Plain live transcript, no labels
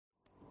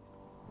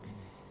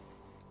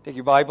Take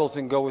your Bibles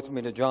and go with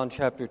me to John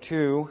chapter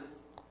 2,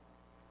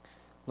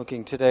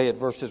 looking today at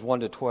verses 1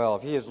 to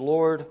 12. He is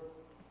Lord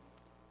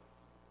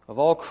of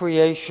all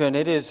creation.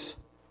 It is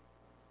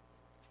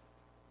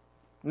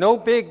no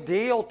big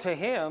deal to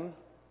Him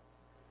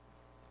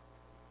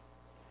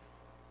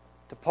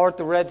to part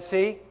the Red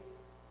Sea,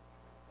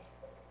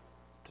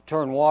 to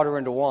turn water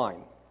into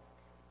wine.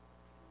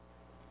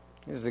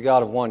 He is the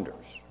God of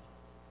wonders.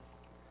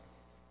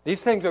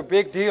 These things are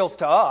big deals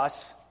to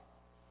us,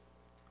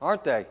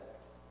 aren't they?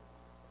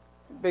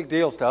 Big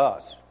deals to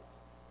us.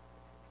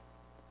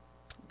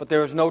 But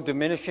there is no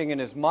diminishing in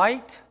His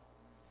might.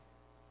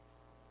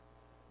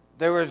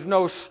 There is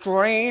no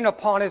strain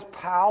upon His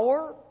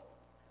power.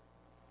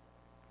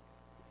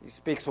 He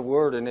speaks a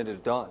word and it is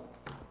done.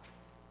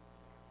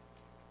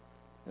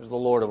 He is the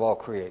Lord of all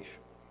creation.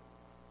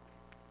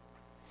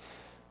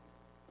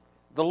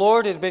 The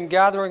Lord has been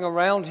gathering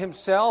around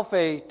Himself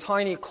a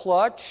tiny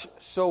clutch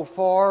so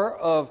far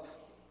of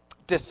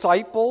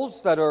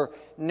disciples that are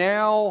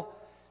now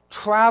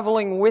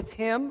traveling with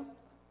Him.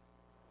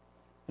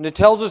 And it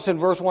tells us in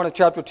verse 1 of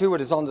chapter 2,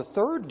 it is on the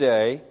third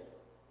day,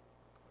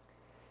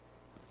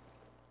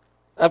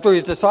 after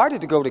He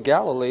decided to go to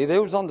Galilee, it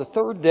was on the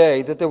third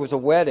day that there was a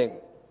wedding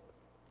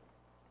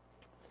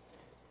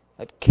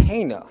at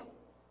Cana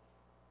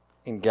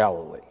in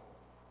Galilee.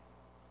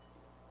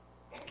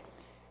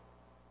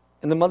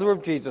 And the mother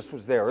of Jesus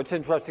was there. It's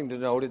interesting to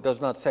note it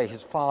does not say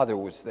His father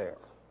was there.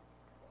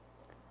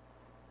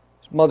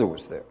 His mother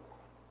was there.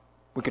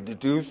 We could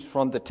deduce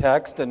from the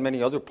text and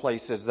many other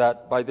places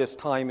that by this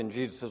time in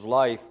Jesus'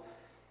 life,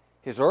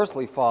 His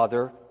earthly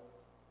father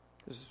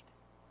has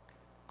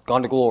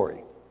gone to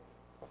glory.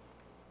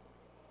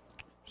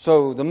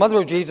 So the mother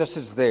of Jesus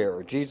is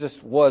there.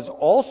 Jesus was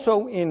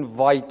also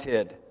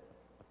invited.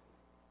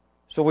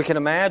 So we can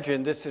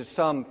imagine this is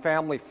some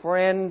family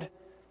friend,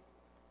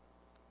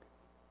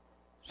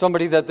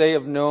 somebody that they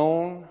have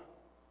known,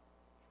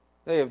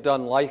 they have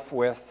done life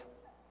with.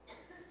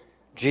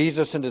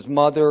 Jesus and His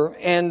mother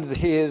and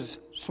His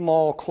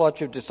small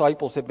clutch of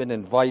disciples have been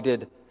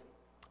invited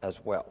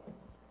as well.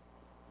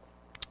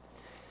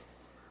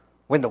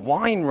 When the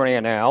wine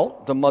ran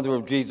out, the mother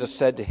of Jesus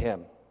said to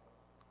Him,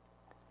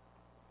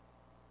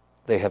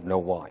 "They have no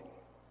wine."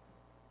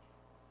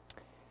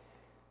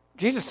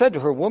 Jesus said to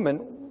her,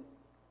 "Woman,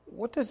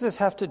 what does this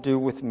have to do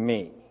with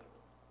me?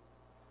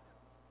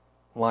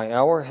 My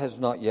hour has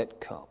not yet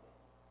come."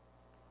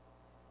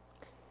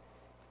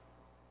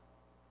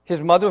 His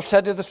mother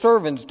said to the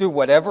servants, "Do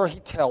whatever He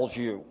tells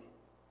you."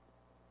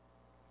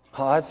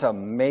 Oh, that's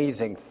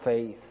amazing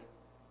faith.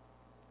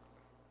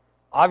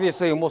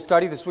 Obviously, and we'll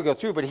study this as we go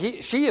through, but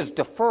she is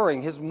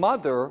deferring. His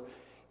mother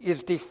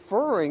is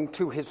deferring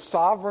to His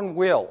sovereign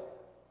will.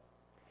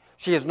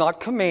 She is not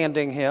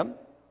commanding Him.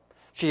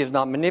 She is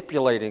not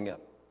manipulating Him.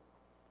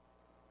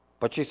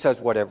 But she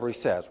says whatever He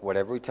says,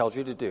 whatever He tells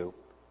you to do,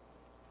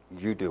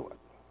 you do it.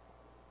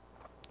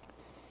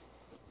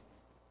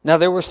 Now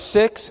there were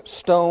 6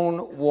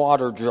 stone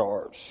water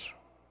jars.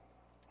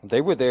 They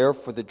were there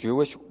for the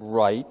Jewish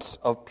rites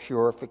of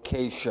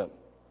purification.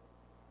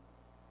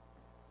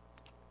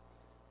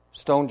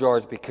 Stone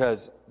jars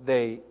because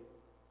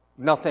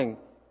nothing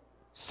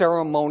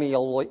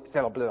ceremonially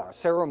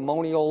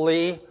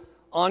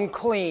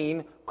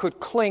unclean could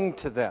cling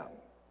to them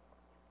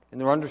in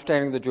their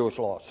understanding of the Jewish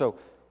law. So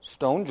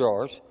stone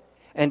jars,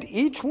 and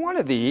each one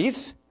of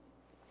these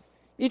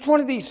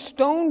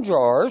stone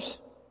jars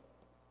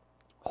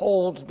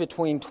holds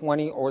between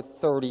 20 or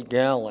 30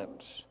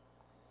 gallons.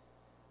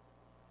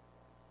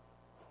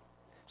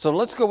 So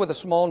let's go with a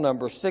small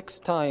number. 6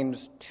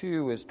 times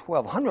 2 is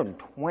 12.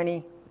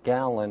 120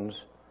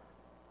 gallons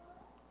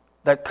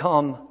that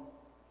come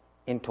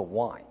into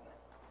wine.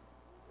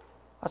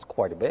 That's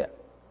quite a bit.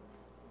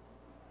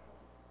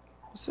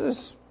 This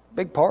is a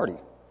big party.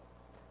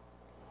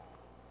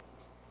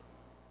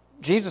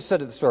 Jesus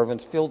said to the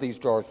servants, "Fill these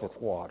jars with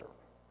water."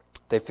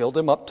 They filled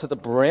them up to the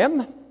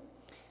brim.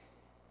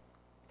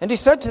 And He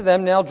said to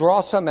them, "Now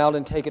draw some out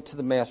and take it to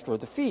the master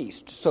of the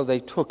feast." So they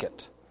took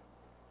it.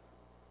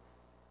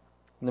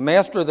 And the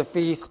master of the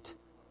feast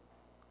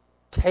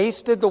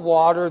tasted the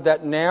water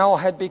that now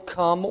had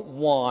become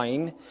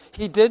wine.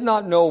 He did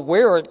not know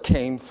where it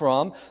came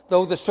from,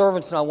 though the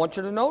servants, and I want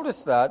you to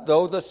notice that,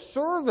 though the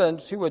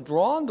servants who had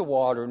drawn the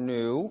water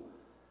knew.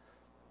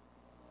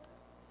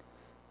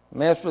 The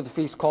master of the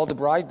feast called the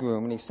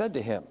bridegroom, and he said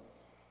to him,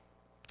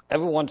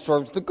 "Everyone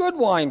serves the good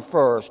wine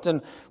first,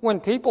 and when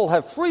people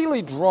have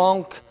freely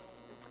drunk,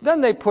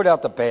 then they put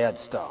out the bad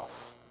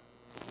stuff.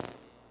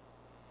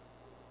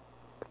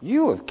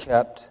 You have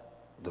kept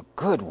the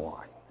good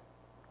wine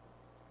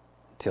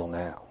until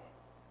now."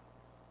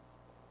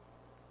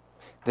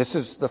 This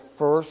is the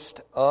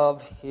first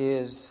of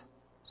His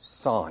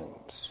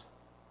signs.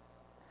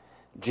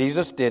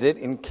 Jesus did it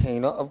in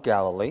Cana of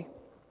Galilee.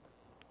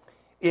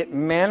 It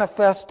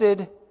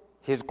manifested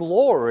His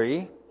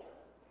glory,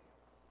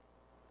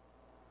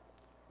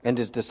 and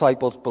His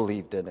disciples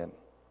believed in Him.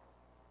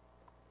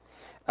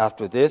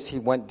 After this, He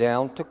went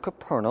down to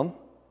Capernaum.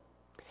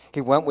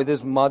 He went with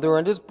His mother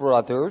and His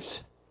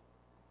brothers.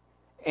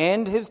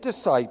 and his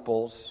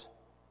disciples,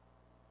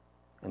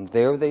 and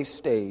there they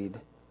stayed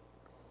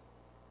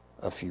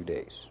a few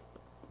days.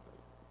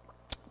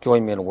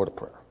 Join me in a word of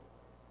prayer.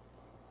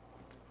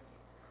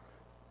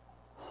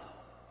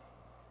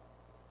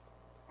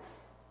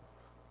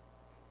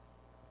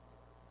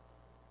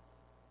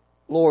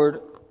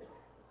 Lord,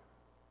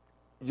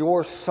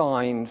 your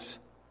signs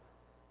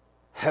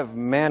have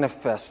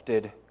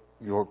manifested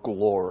your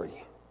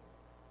glory.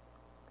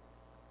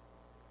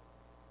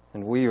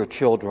 And we, your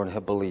children,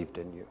 have believed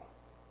in you.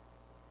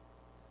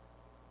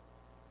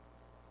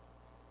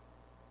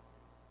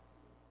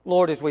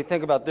 Lord, as we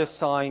think about this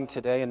sign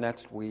today and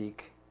next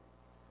week,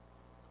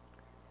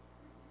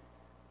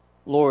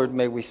 Lord,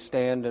 may we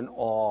stand in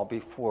awe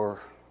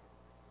before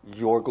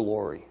your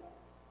glory.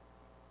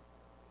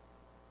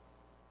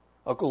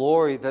 A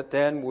glory that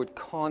then would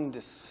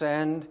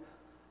condescend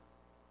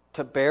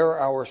to bear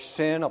our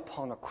sin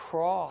upon a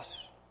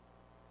cross,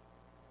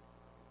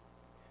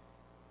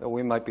 that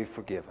we might be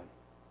forgiven.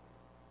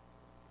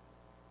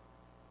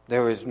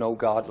 There is no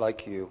God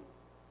like you,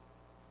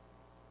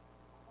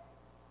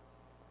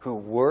 who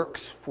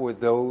works for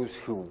those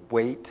who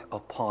wait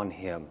upon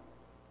him.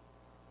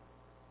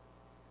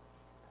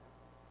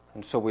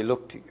 And so we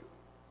look to you.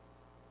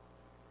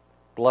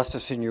 Bless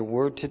us in your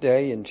word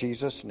today, in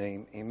Jesus'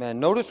 name, amen.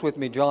 Notice with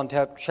me John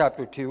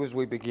chapter 2 as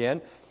we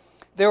begin.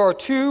 There are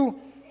two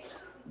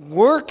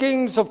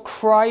workings of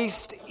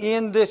Christ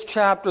in this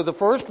chapter. The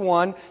first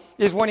one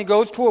is when he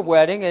goes to a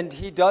wedding and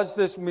he does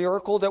this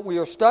miracle that we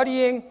are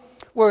studying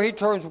where he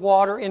turns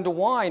water into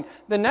wine.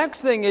 The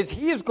next thing is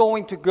he is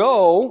going to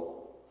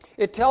go.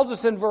 It tells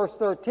us in verse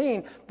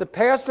 13, the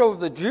Passover of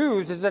the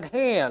Jews is at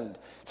hand.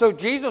 So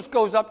Jesus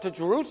goes up to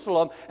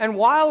Jerusalem, and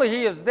while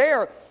he is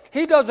there,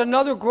 he does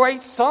another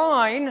great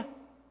sign.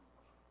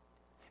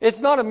 It's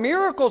not a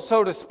miracle,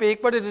 so to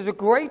speak, but it is a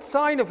great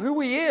sign of who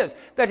he is,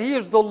 that he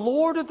is the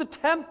Lord of the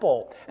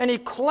temple, and he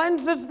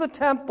cleanses the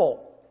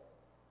temple.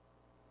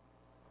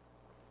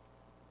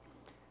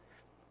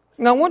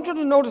 Now, I want you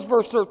to notice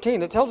verse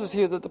 13. It tells us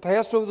here that the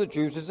Passover of the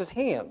Jews is at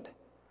hand.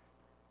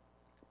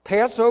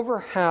 Passover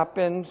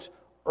happens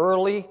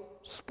early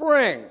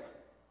spring.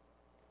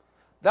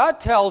 That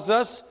tells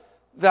us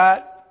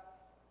that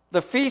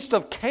the Feast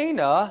of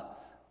Cana,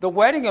 the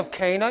wedding of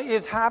Cana,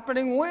 is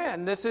happening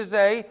when? This is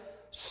a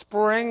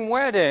spring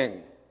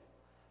wedding.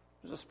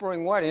 It's a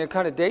spring wedding. It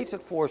kind of dates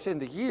it for us in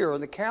the year,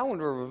 in the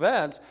calendar of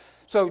events.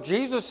 So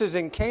Jesus is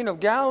in Cana of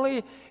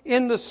Galilee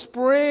in the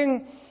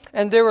spring,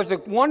 and there is a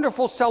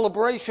wonderful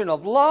celebration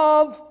of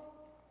love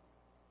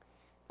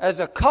as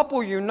a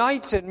couple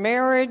unites in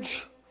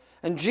marriage,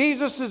 and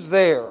Jesus is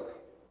there.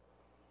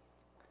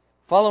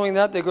 Following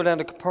that, they go down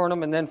to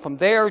Capernaum, and then from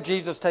there,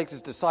 Jesus takes his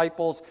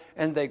disciples,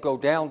 and they go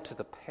down to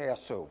the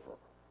Passover.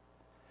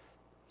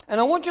 And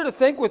I want you to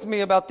think with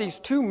me about these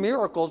two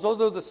miracles,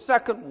 although the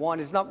second one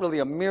is not really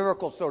a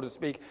miracle, so to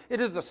speak. It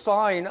is a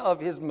sign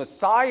of his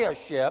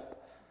messiahship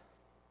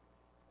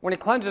when he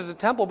cleanses the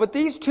temple. But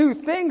these two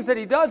things that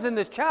he does in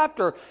this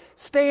chapter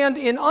stand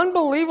in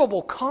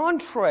unbelievable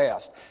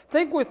contrast.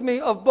 Think with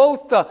me of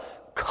both the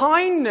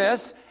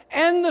kindness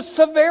and the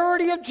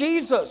severity of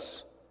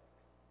Jesus.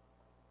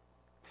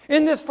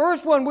 In this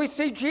first one, we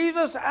see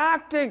Jesus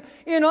acting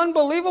in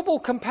unbelievable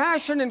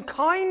compassion and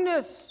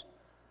kindness.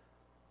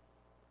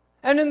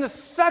 And in the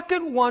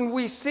second one,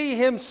 we see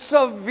him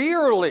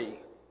severely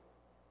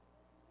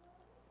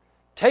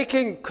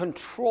taking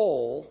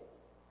control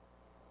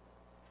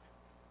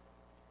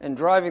and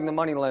driving the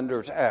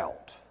moneylenders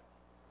out.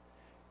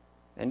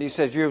 And he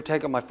says, "You have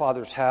taken my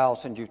father's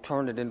house and you've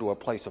turned it into a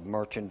place of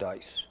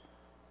merchandise."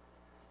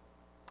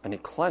 And he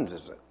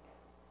cleanses it.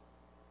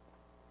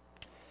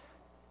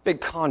 Big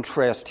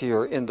contrast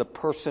here in the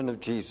person of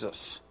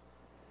Jesus.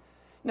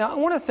 Now, I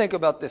want to think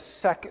about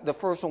the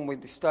first one we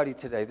studied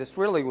today. This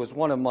really was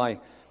one of my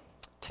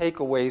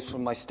takeaways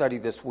from my study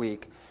this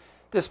week.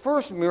 This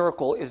first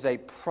miracle is a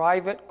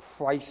private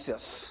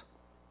crisis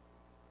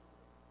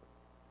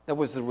that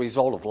was the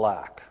result of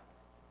lack.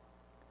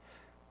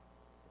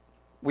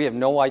 We have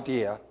no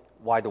idea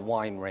why the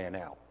wine ran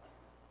out.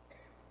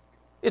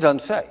 It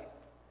doesn't say.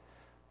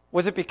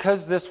 Was it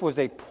because this was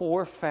a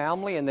poor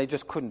family and they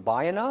just couldn't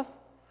buy enough?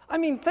 I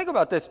mean, think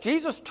about this.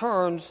 Jesus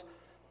turns,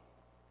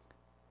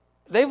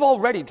 they've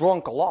already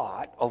drunk a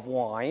lot of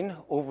wine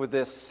over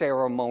this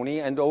ceremony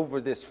and over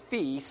this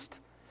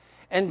feast.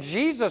 And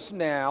Jesus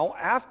now,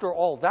 after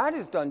all that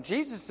is done,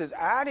 Jesus is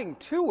adding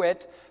to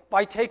it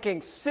by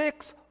taking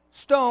 6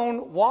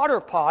 stone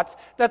water pots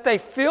that they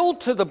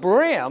filled to the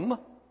brim,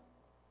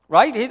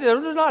 right?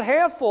 They're not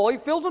half full. He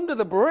fills them to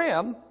the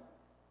brim.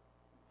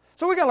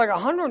 So we got like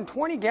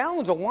 120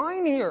 gallons of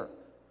wine here.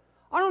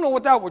 I don't know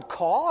what that would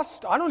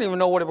cost. I don't even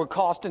know what it would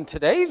cost in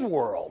today's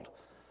world.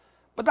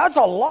 But that's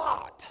a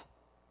lot.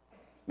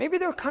 Maybe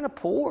they're kind of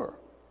poor.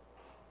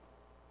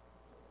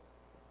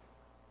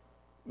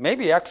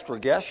 Maybe extra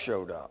guests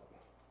showed up.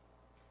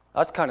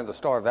 That's kind of the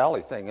Star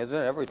Valley thing, isn't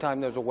it? Every time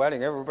there's a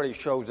wedding, everybody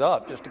shows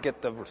up just to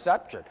get the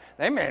reception.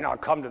 They may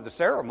not come to the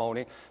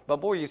ceremony,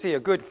 but boy, you see a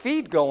good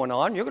feed going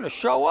on, you're going to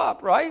show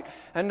up, right?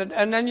 And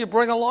then you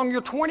bring along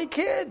your 20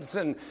 kids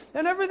and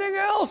everything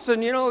else.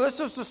 And, this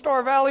is the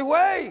Star Valley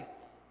way.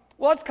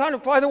 Well, that's kind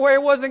of by the way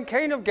it was in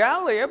Cana of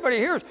Galilee. Everybody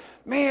hears,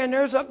 man,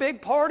 there's a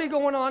big party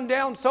going on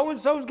down.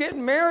 So-and-so's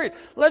getting married.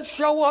 Let's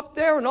show up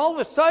there. And all of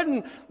a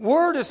sudden,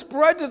 word is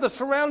spread to the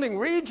surrounding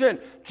region.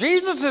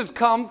 Jesus has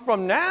come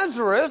from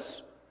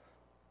Nazareth,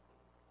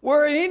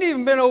 where he'd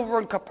even been over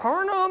in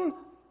Capernaum.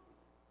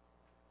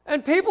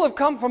 And people have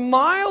come from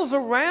miles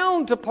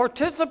around to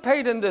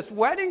participate in this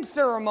wedding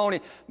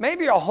ceremony.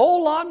 Maybe a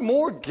whole lot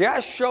more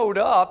guests showed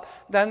up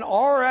than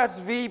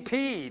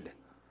RSVP'd.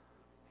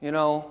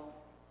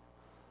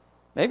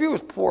 Maybe it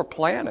was poor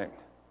planning.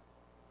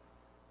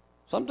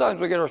 Sometimes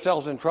we get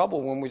ourselves in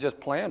trouble when we just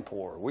plan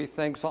poor. We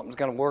think something's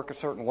going to work a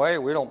certain way,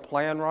 we don't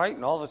plan right,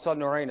 and all of a sudden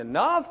there ain't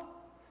enough.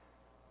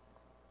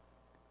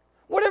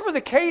 Whatever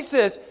the case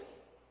is,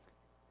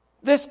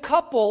 this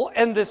couple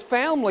and this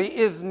family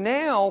is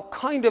now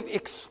kind of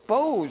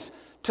exposed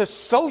to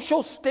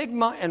social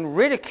stigma and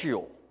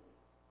ridicule.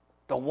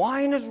 The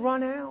wine has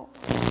run out.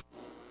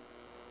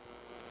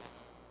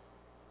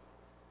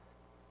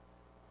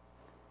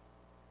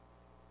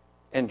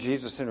 And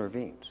Jesus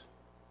intervenes.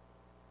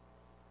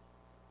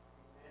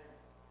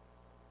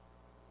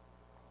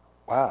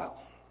 Wow.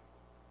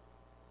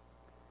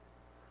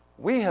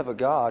 We have a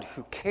God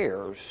who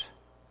cares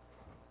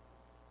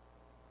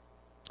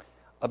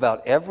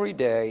about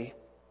everyday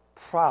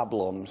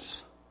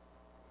problems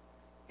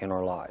in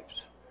our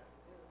lives.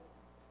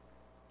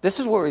 This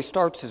is where he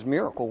starts his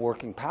miracle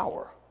working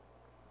power.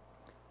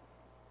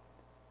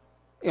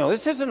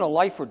 This isn't a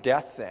life or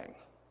death thing.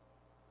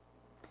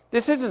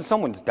 This isn't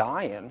someone's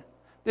dying.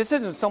 This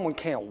isn't someone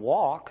can't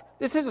walk.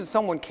 This isn't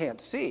someone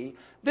can't see.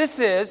 This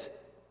is,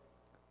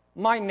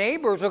 my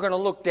neighbors are going to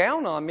look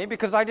down on me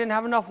because I didn't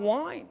have enough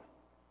wine.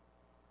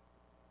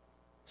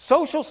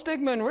 Social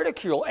stigma and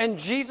ridicule, and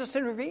Jesus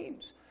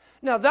intervenes.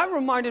 Now, that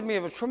reminded me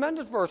of a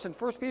tremendous verse in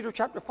 1 Peter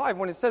chapter 5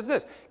 when it says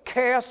this,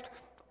 cast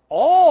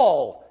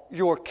all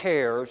your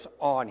cares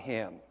on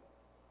him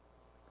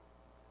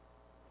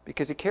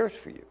because he cares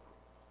for you.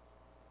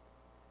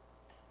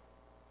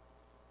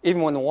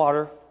 Even when the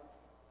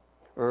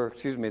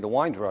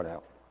wine's run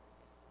out.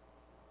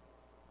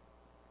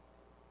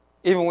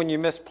 Even when you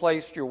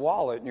misplaced your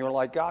wallet and you're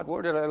like, God,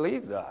 where did I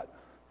leave that?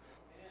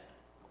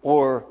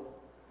 Or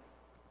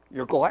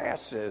your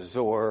glasses,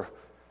 or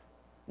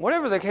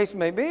whatever the case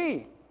may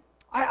be.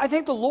 I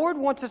think the Lord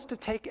wants us to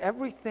take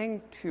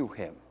everything to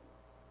him.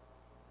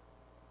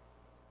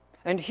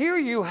 And here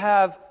you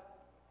have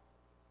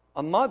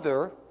a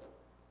mother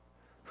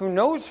who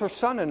knows her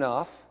son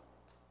enough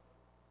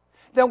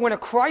that when a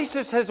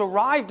crisis has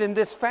arrived in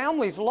this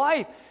family's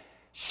life,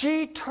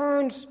 she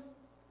turns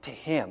to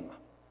him.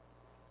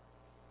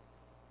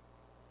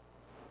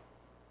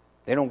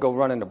 They don't go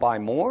running to buy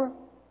more.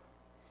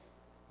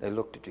 They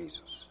look to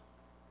Jesus.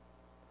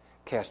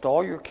 Cast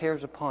all your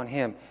cares upon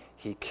him.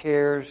 He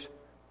cares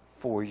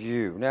for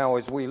you. Now,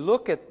 as we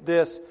look at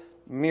this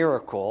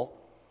miracle,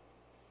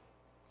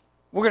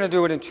 we're going to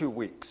do it in 2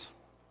 weeks.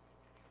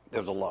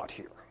 There's a lot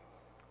here.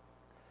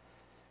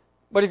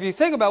 But if you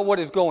think about what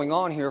is going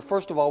on here,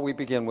 first of all, we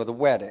begin with a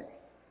wedding.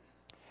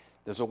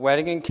 There's a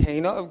wedding in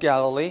Cana of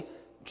Galilee.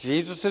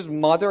 Jesus'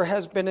 mother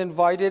has been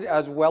invited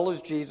as well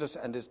as Jesus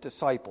and his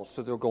disciples.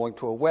 So they're going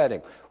to a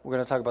wedding. We're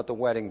going to talk about the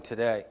wedding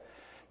today.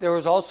 There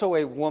is also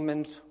a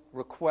woman's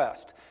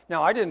request.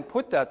 Now, I didn't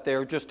put that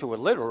there just to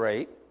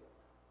alliterate.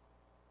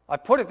 I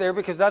put it there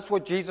because that's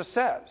what Jesus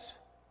says.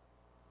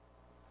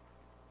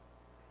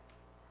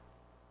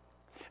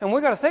 And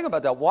we've got to think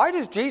about that. Why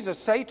does Jesus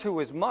say to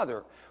his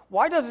mother,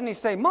 why doesn't he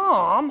say,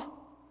 Mom,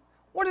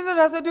 what does it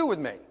have to do with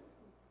me?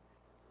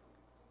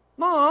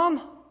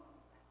 Mom,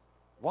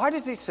 why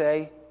does he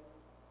say,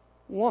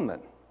 woman?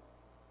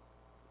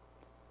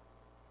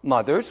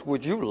 Mothers,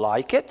 would you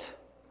like it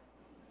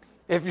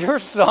if your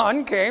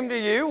son came to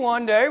you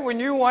one day when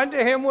you went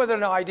to him with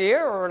an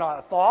idea or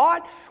a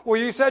thought, where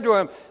you said to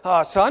him,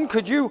 son,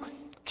 could you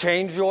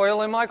change the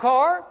oil in my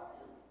car?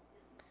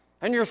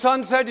 And your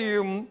son said to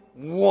you,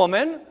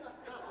 woman.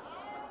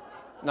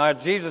 Now,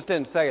 Jesus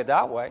didn't say it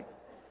that way.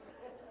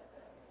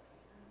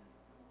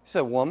 He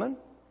said, woman.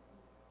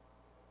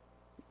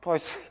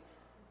 Plus,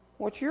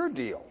 what's your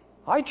deal?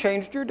 I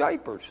changed your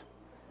diapers.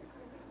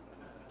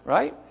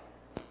 Right?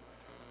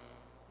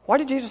 Why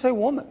did Jesus say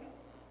woman?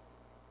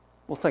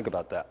 Well, think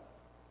about that.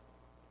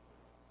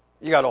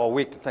 You got all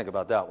week to think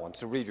about that one,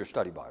 so read your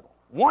study Bible.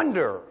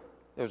 Wonder.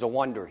 There's a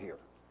wonder here.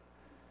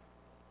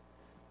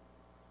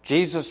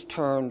 Jesus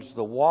turns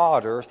the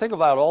water. Think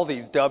about all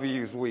these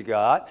W's we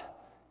got.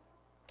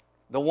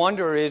 The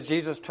wonder is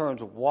Jesus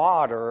turns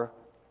water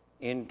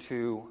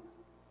into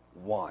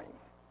wine.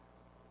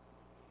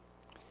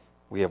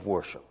 We have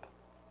worship.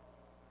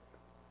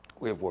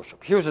 We have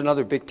worship. Here's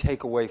another big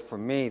takeaway for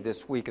me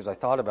this week as I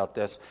thought about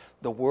this.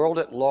 The world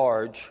at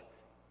large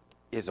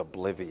is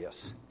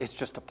oblivious. It's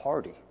just a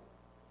party.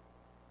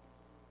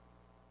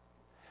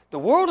 The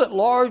world at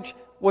large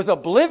was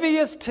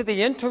oblivious to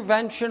the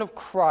intervention of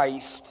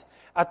Christ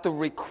at the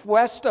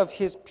request of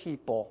his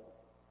people.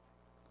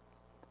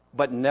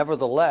 But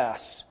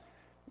nevertheless,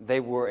 they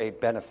were a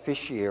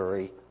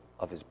beneficiary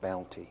of his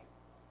bounty.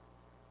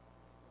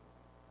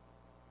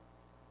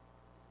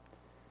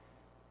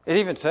 It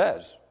even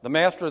says, the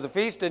master of the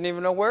feast didn't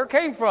even know where it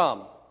came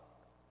from.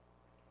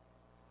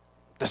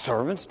 The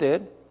servants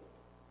did.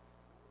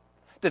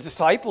 The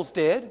disciples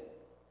did.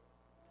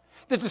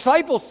 The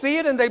disciples see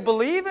it and they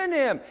believe in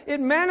him. It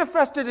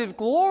manifested his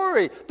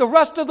glory. The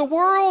rest of the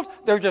world,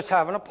 they're just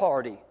having a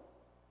party.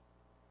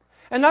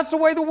 And that's the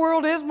way the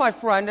world is, my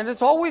friend, and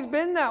it's always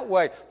been that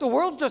way. The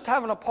world's just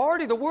having a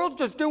party. The world's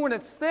just doing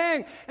its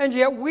thing. And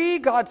yet we,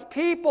 God's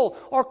people,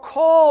 are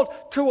called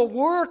to a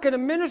work and a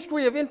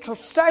ministry of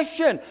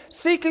intercession,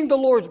 seeking the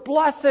Lord's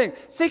blessing,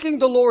 seeking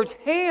the Lord's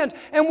hand.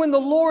 And when the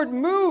Lord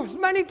moves,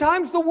 many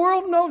times the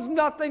world knows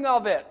nothing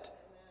of it.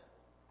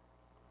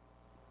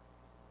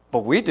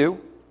 But we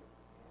do.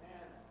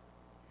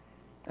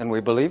 And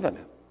we believe in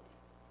it.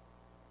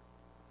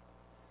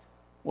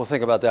 We'll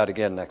think about that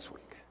again next week.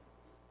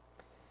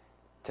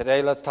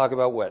 Today, let's talk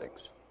about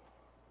weddings.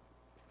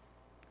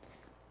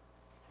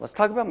 Let's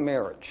talk about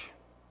marriage.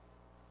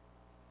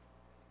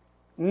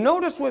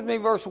 Notice with me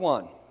verse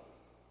 1.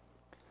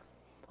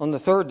 On the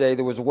third day,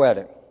 there was a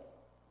wedding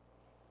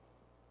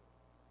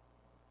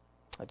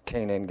at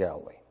Cana in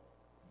Galilee.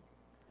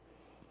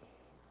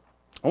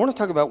 I want to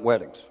talk about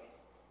weddings.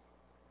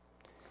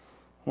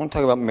 I want to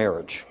talk about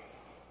marriage.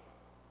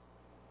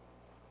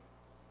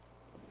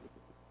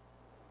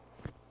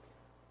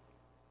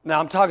 Now,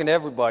 I'm talking to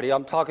everybody.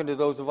 I'm talking to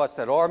those of us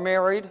that are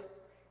married.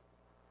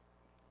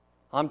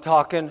 I'm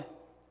talking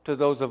to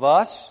those of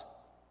us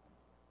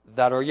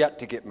that are yet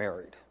to get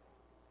married.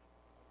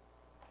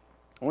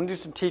 I want to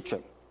do some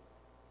teaching.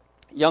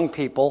 Young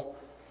people,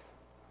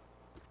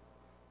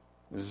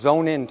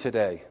 zone in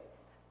today.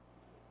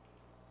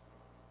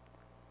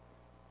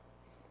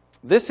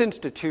 This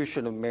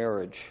institution of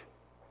marriage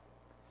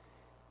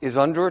is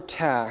under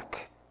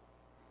attack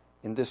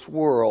in this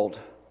world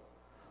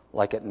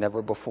like it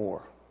never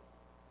before.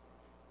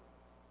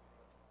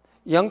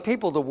 Young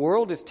people, the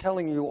world is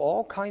telling you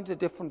all kinds of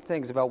different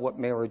things about what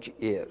marriage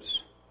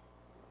is.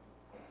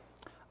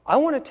 I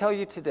want to tell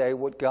you today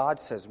what God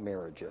says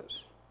marriage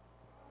is.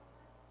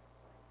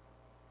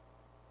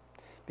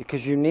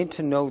 Because you need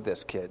to know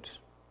this, kids.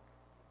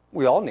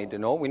 We all need to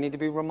know it. We need to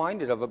be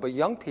reminded of it. But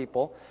young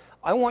people,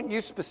 I want you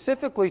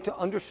specifically to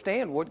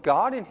understand what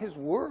God in His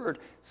Word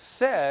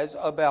says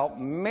about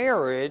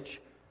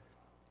marriage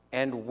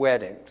and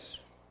weddings.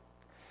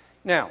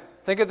 Now,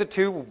 think of the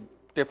two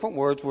different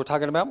words. We're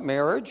talking about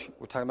marriage.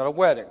 We're talking about a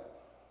wedding.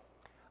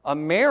 A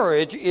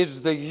marriage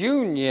is the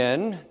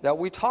union that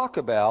we talk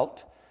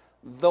about.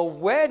 The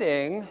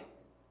wedding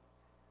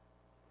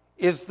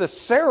is the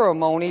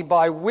ceremony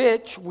by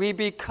which we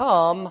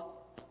become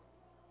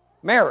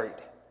married.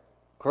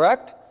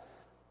 Correct?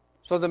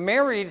 So the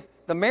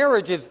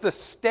marriage is the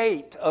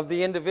state of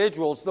the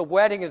individuals. The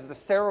wedding is the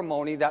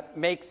ceremony that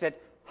makes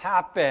it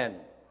happen.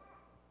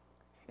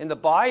 In the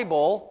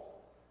Bible,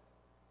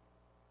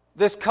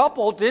 this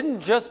couple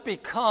didn't just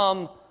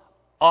become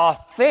a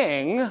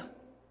thing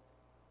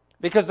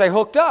because they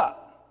hooked up.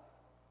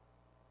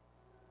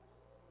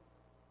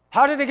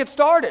 How did it get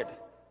started?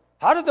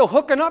 How did the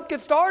hooking up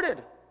get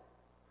started?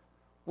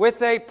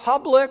 With a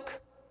public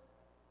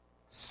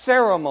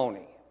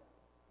ceremony.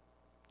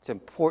 It's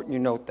important you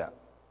note that.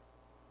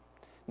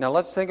 Now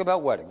let's think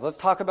about weddings. Let's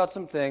talk about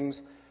some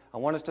things I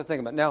want us to think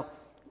about. Now,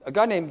 a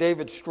guy named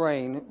David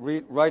Strain,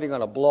 writing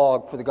on a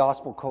blog for the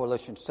Gospel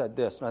Coalition, said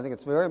this, and I think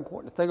it's very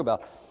important to think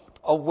about.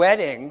 A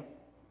wedding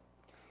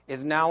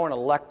is now an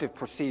elective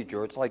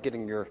procedure. It's like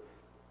getting your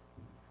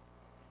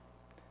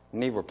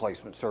knee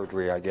replacement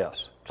surgery, I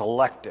guess. It's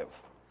elective.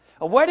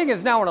 A wedding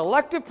is now an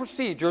elective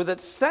procedure that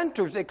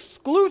centers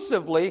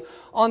exclusively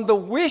on the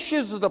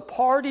wishes of the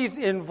parties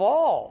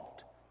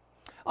involved.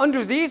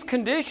 Under these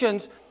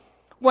conditions,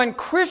 when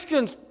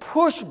Christians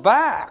push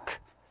back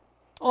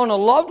on a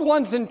loved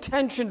one's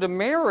intention to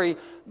marry,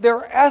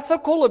 their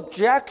ethical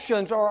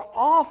objections are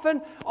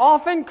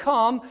often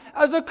come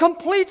as a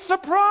complete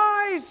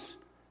surprise.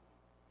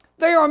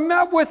 They are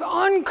met with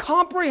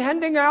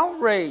uncomprehending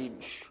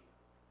outrage.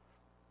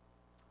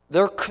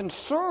 Their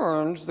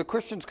concerns, the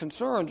Christians'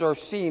 concerns, are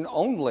seen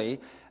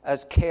only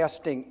as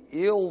casting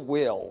ill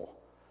will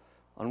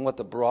on what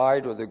the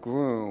bride or the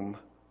groom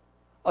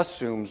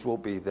assumes will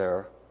be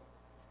their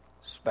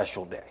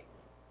special day.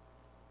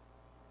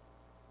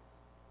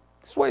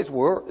 This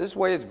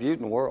way it's viewed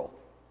in the world.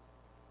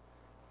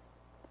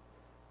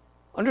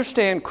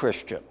 Understand,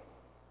 Christian,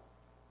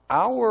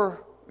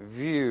 our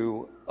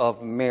view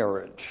of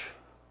marriage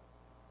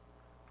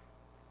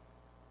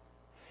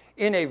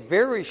in a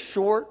very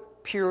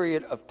short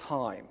period of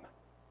time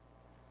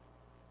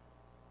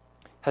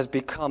has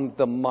become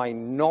the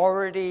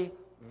minority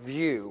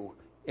view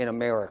in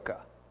America.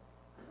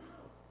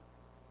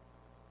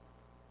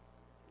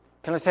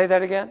 Can I say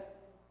that again?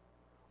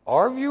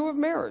 Our view of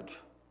marriage,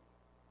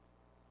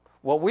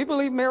 what we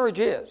believe marriage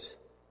is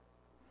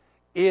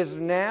is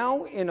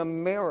now in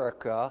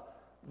America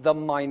the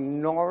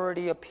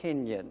minority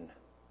opinion.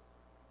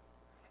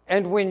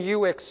 And when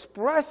you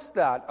express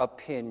that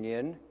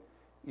opinion,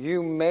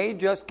 you may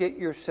just get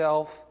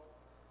yourself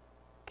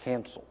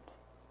canceled.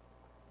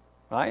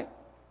 Right?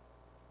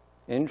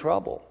 In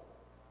trouble.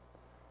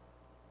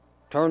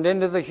 Turned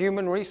into the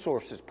human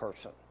resources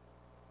person.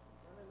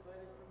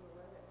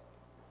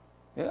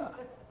 Yeah.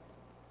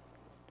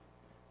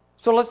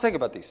 So let's think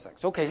about these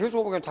things. Okay, here's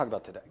what we're going to talk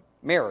about today.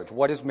 Marriage.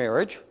 What is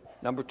marriage?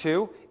 Number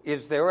 2,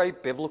 is there a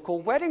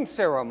biblical wedding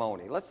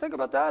ceremony? Let's think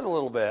about that a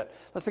little bit.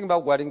 Let's think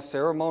about wedding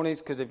ceremonies,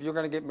 because if you're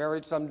going to get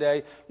married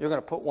someday, you're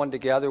going to put one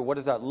together. What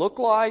does that look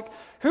like?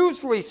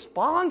 Who's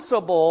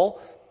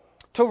responsible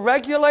to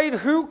regulate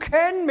who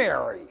can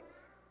marry?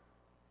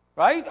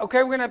 Right? Okay,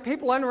 we're going to have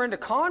people enter into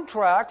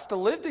contracts to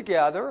live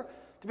together,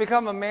 to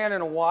become a man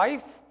and a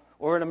wife,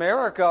 or in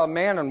America, a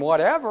man and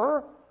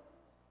whatever.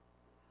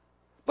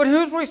 But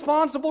who's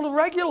responsible to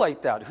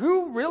regulate that?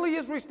 Who really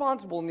is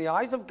responsible in the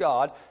eyes of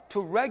God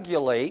to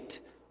regulate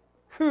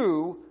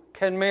who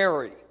can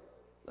marry?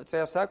 Let's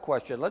ask that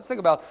question. Let's think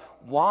about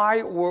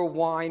why or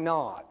why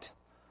not.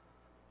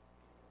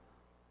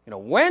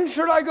 When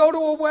should I go to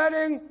a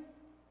wedding?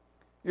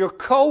 Your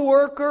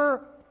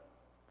coworker,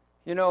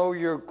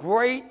 your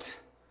great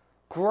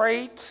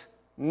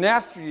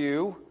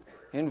nephew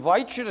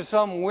invites you to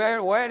some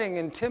wedding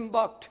in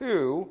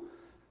Timbuktu.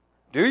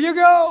 Do you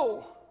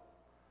go?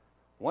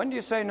 When do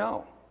you say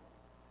no?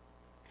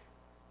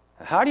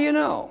 How do you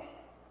know?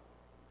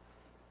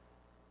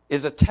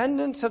 Is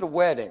attendance at a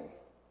wedding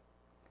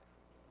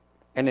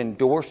an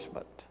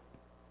endorsement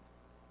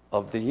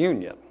of the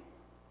union?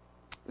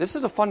 This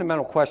is a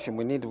fundamental question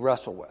we need to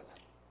wrestle with.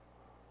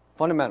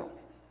 Fundamental.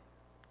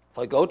 If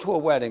I go to a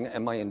wedding,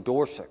 am I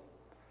endorsing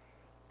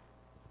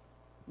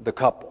the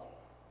couple?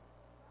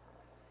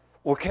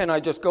 Or can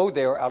I just go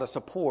there out of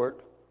support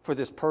for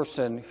this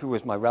person who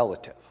is my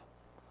relative?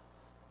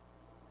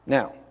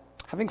 Now,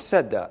 having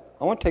said that,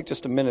 I want to take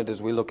just a minute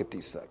as we look at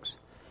these things.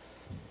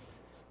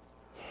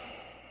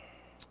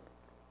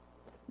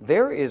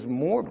 There is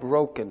more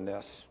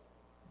brokenness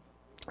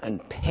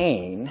and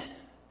pain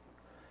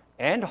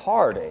and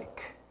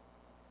heartache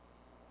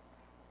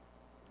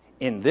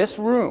in this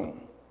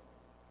room,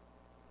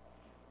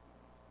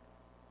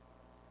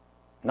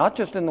 not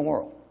just in the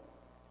world,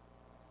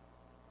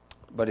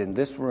 but in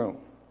this room,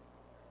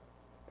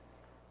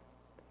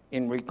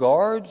 in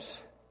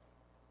regards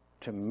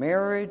to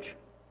marriage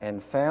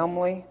and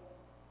family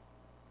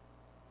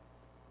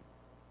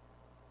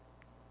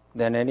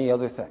than any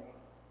other thing.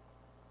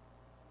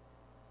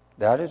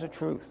 That is a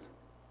truth.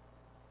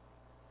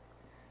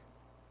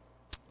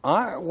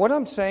 What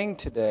I'm saying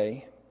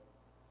today,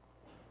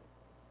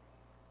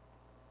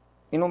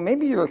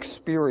 maybe your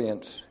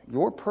experience,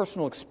 your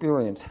personal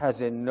experience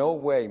has in no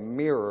way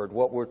mirrored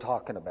what we're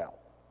talking about.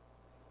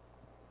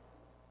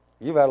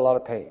 You've had a lot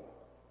of pain.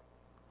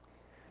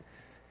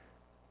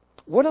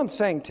 What I'm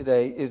saying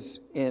today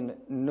is in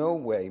no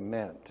way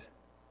meant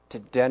to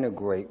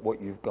denigrate what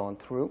you've gone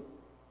through,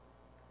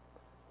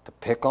 to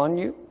pick on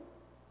you,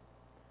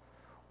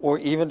 or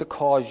even to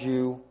cause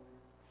you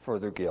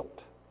further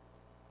guilt.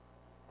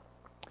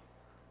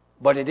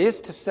 But it is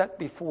to set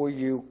before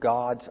you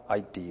God's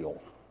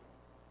ideal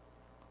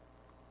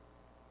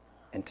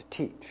and to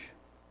teach,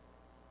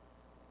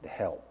 to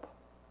help.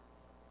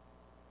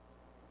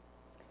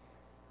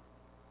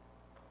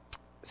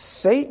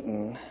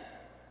 Satan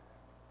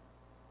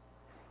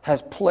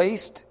has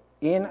placed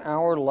in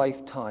our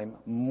lifetime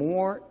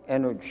more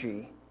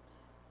energy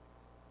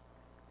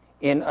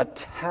in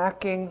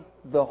attacking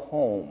the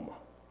home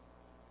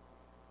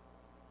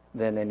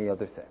than any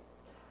other thing.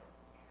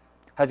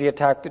 Has he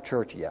attacked the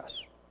church?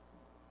 Yes.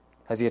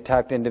 Has he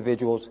attacked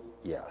individuals?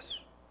 Yes.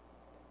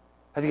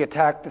 Has he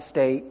attacked the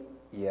state?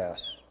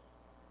 Yes.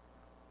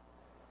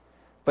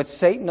 But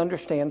Satan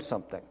understands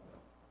something.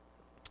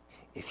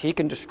 If he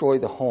can destroy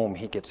the home,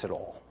 he gets it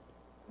all.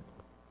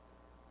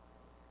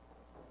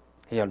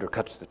 He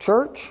undercuts the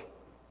church.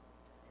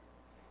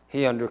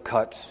 He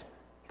undercuts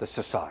the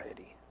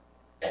society.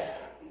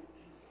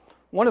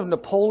 One of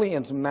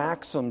Napoleon's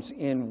maxims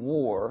in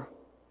war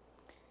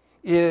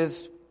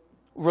is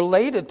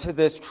related to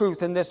this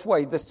truth in this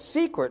way. The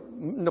secret,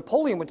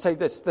 Napoleon would say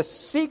this, the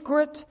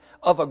secret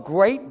of a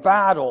great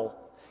battle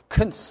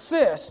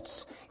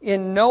consists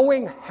in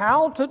knowing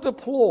how to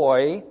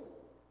deploy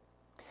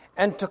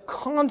and to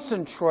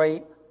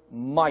concentrate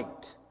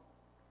might.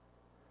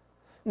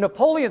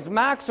 Napoleon's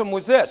maxim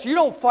was this: you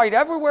don't fight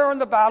everywhere on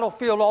the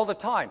battlefield all the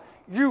time.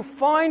 You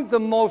find the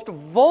most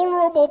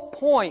vulnerable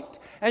point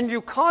and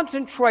you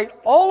concentrate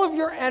all of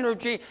your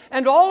energy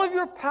and all of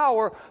your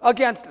power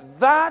against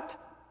that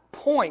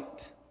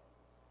point.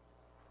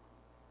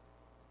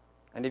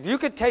 And if you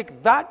could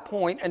take that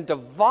point and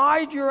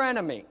divide your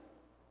enemy,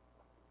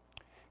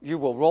 you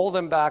will roll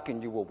them back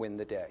and you will win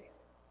the day.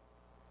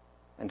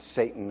 And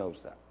Satan knows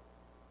that.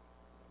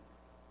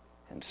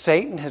 And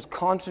Satan has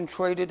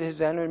concentrated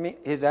his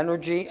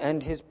energy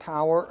and his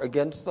power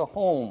against the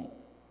home.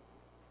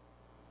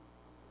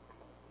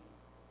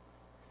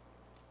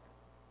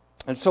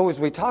 And so as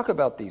we talk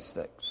about these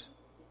things,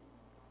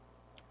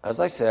 as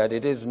I said,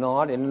 it is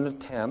not in an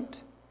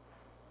attempt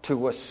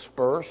to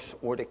asperse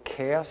or to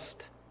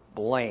cast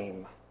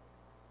blame.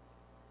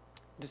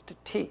 It is to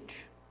teach,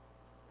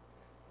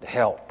 to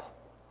help.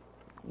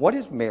 What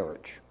is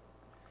marriage?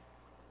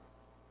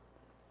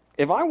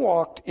 If I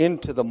walked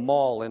into the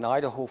mall in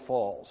Idaho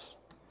Falls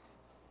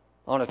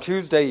on a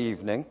Tuesday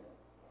evening,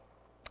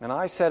 and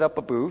I set up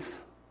a booth,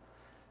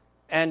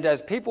 and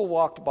as people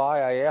walked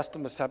by, I asked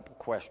them a simple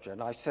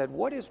question. I said,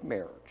 what is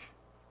marriage?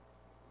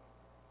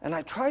 And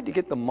I tried to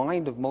get the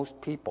mind of most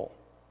people.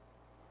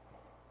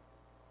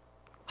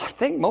 I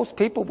think most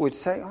people would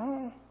say,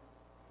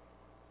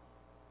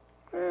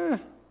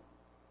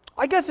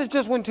 I guess it's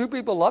just when two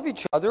people love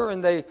each other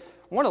and they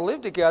want to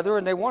live together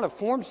and they want to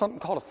form something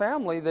called a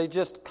family, they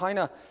just kind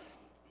of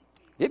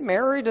get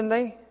married and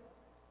they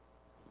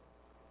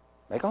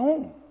make a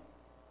home.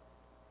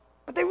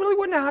 But they really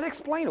wouldn't know how to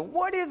explain it.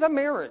 What is a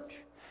marriage?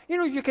 You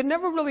know, you can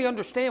never really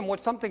understand what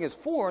something is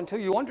for until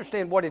you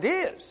understand what it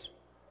is.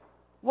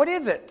 What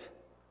is it?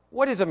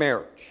 What is a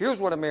marriage? Here's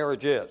what a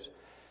marriage is.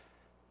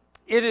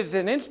 It is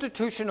an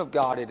institution of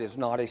God. It is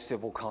not a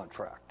civil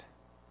contract.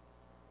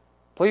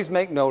 Please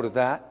make note of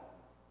that.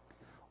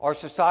 Our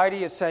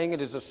society is saying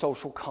it is a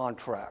social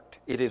contract.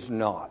 It is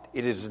not.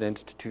 It is an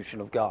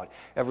institution of God.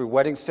 Every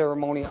wedding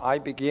ceremony I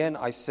begin,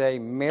 I say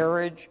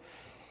marriage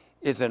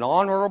is an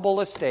honorable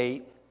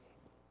estate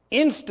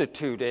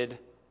instituted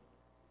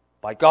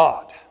by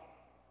God.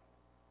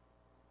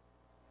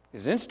 It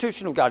is an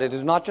institution of God. It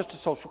is not just a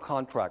social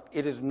contract.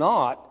 It is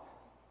not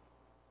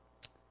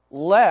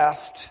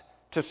left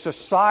to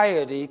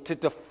society to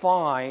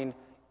define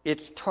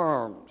its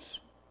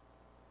terms.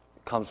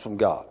 It comes from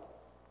God.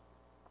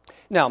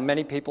 Now,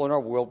 many people in our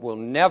world will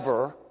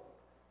never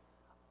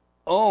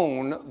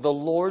own the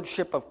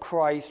lordship of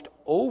Christ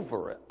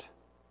over it.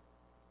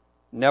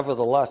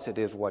 Nevertheless, it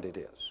is what it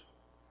is.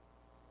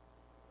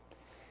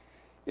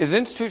 It is an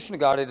institution of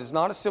God. It is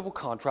not a civil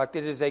contract.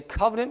 It is a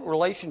covenant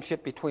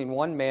relationship between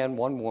one man,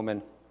 one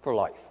woman for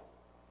life.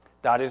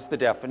 That is the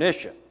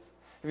definition.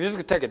 If you're just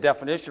going to take a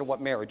definition of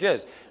what marriage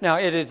is. Now,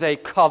 it is a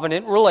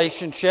covenant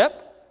relationship.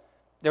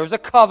 There's a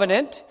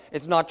covenant.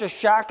 It's not just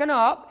shacking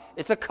up.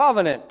 It's a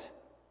covenant.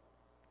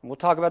 And we'll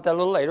talk about that a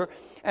little later.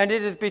 And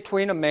it is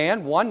between a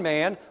man, one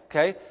man,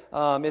 okay?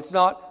 It's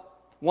not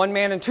one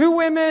man and two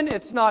women.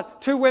 It's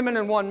not two women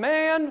and one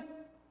man.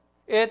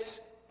 It's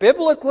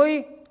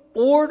biblically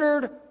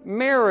ordered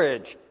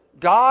marriage.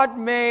 God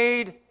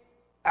made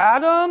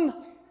Adam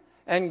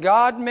and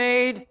God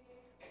made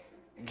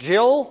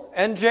Jill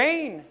and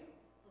Jane.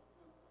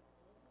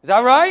 Is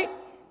that right?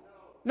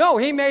 No,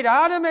 he made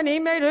Adam and he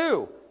made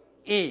who?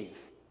 Eve.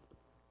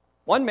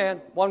 One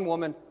man, one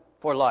woman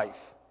for life.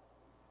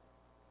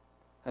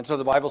 And so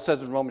the Bible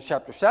says in Romans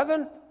chapter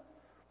 7,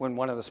 when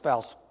one of the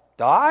spouse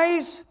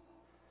dies,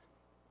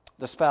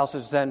 the spouse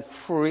is then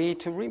free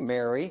to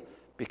remarry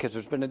because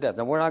there's been a death.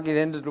 Now, we're not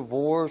getting into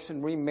divorce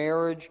and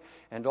remarriage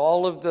and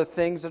all of the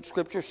things that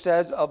Scripture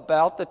says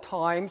about the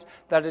times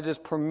that it is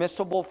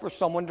permissible for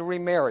someone to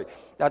remarry.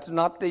 That's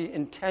not the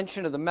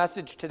intention of the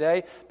message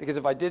today, because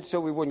if I did so,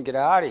 we wouldn't get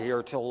out of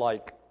here till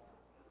like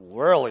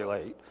really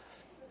late.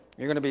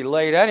 You're going to be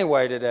late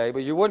anyway today,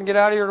 but you wouldn't get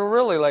out of here till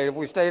really late if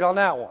we stayed on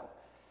that one.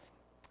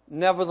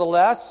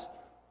 Nevertheless,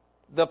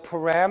 the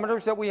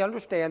parameters that we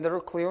understand that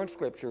are clear in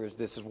Scripture is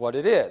this is what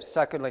it is.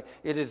 Secondly,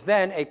 it is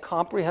then a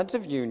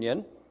comprehensive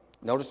union.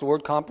 Notice the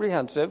word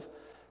comprehensive.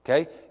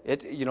 Okay?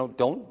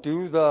 Don't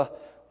do the,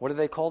 what do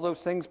they call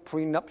those things?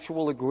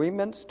 Prenuptial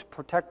agreements to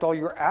protect all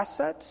your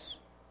assets.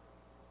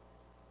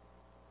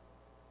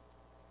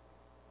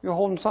 You're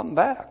holding something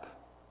back.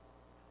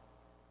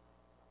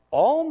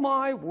 All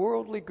my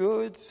worldly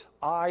goods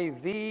I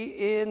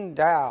thee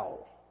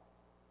endow.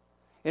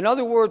 In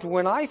other words,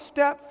 when I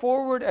step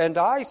forward and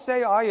I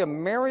say I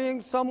am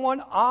marrying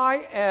someone,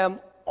 I am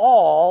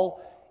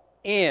all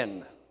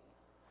in.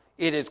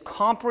 It is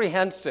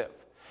comprehensive.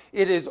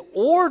 It is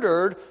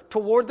ordered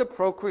toward the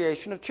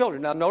procreation of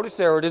children. Now notice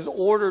there, it is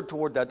ordered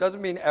toward that.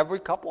 Doesn't mean every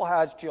couple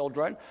has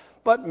children,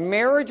 but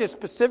marriage is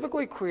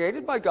specifically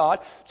created by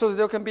God so that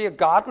there can be a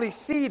godly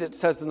seed, it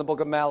says in the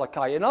book of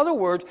Malachi. In other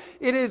words,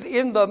 it is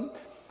in the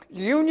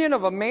union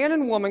of a man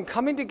and woman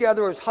coming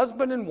together as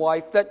husband and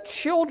wife that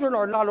children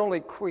are not only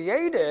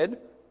created,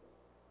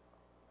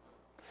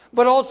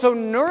 but also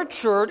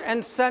nurtured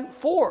and sent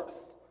forth.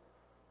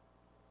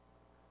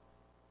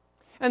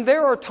 And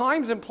there are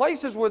times and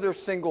places where there's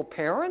single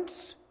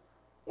parents.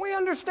 We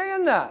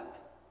understand that.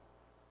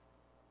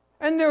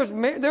 And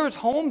there's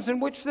homes in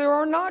which there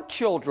are not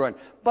children.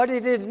 But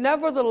it is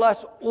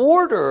nevertheless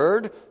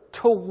ordered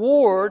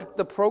toward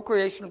the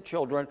procreation of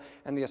children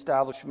and the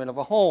establishment of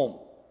a home.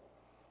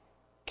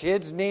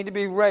 Kids need to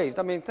be raised.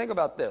 I mean, think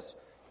about this.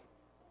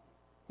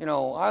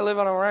 I live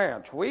on a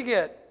ranch. We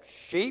get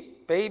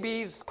sheep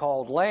babies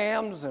called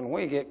lambs, and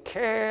we get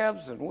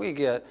calves, and we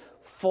get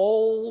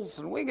foals,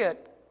 and we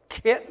get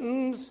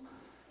kittens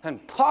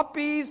and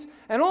puppies,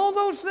 and all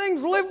those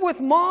things live with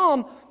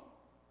mom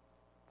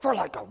for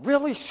like a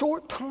really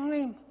short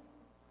time.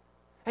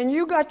 And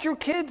you got your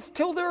kids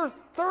till they're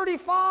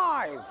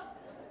 35.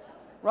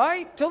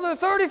 Right? Till they're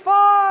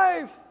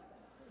 35.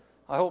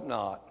 I hope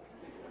not.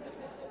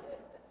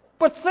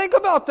 But think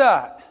about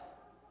that.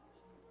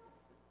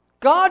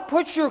 God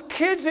puts your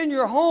kids in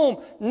your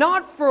home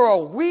not for a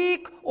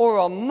week or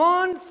a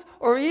month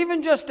or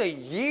even just a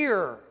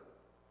year.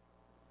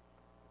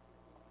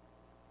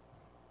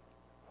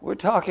 We're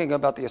talking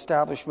about the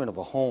establishment of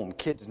a home.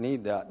 Kids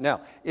need that.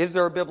 Now, is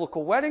there a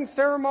biblical wedding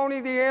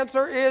ceremony? The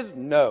answer is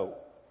no.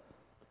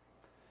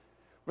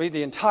 Read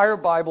the entire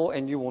Bible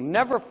and you will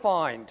not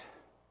find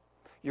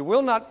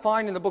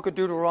in the book of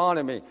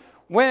Deuteronomy,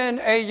 when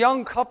a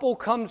young couple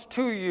comes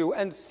to you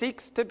and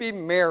seeks to be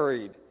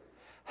married,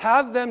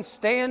 have them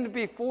stand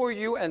before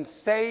you and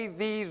say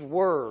these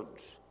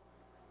words.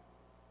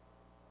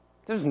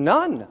 There's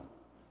none.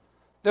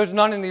 There's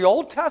none in the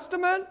Old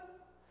Testament,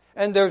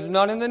 and there's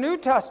none in the New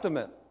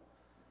Testament.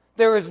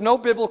 There is no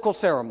biblical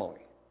ceremony.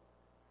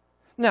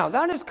 Now,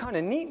 that is kind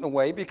of neat in a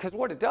way, because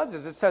what it does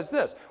is it says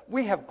this: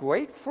 we have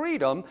great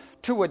freedom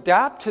to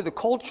adapt to the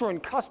culture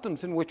and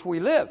customs in which we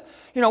live.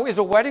 Is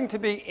a wedding to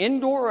be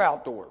indoor or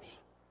outdoors?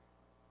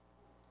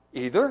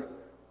 Either,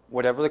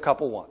 whatever the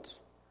couple wants,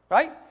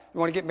 right? You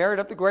want to get married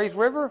up the Grays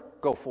River?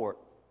 Go for it.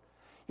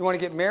 You want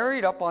to get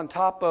married up on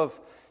top of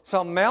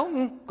some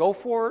mountain? Go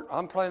for it.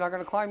 I'm probably not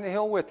going to climb the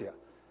hill with you.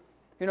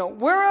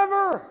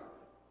 Wherever.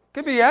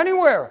 Could be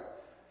anywhere.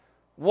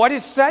 What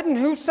is said and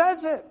who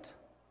says it?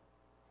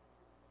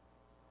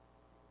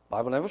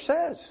 Bible never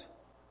says.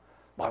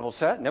 Bible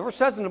never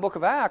says in the book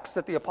of Acts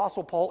that the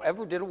Apostle Paul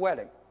ever did a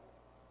wedding.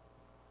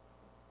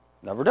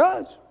 Never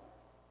does.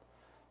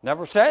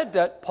 Never said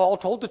that Paul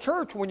told the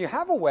church, when you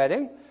have a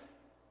wedding,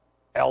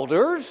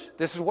 elders,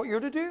 this is what you're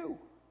to do.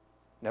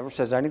 Never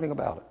says anything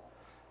about it.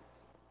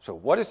 So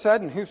what is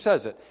said and who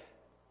says it?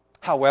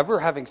 However,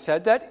 having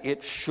said that,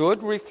 it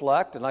should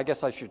reflect, and I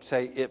guess I should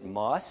say it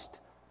must,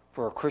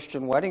 for a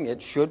Christian wedding,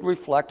 it should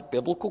reflect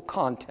biblical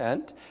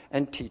content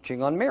and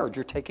teaching on marriage.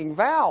 You're taking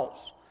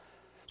vows.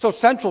 So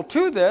central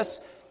to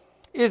this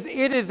is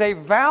it is a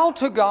vow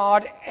to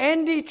God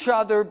and each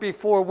other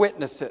before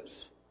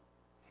witnesses.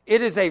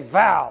 It is a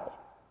vow.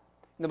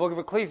 In the book of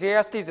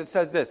Ecclesiastes, it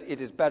says this: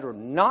 it is better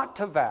not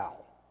to vow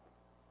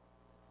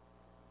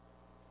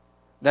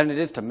than it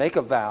is to make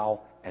a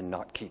vow and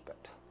not keep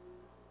it.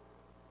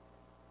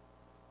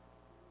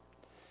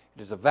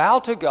 It is a vow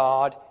to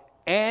God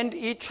and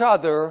each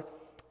other,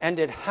 and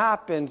it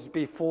happens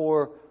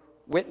before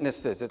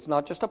witnesses. It's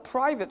not just a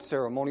private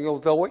ceremony,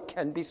 although it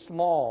can be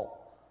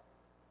small.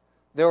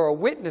 There are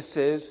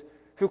witnesses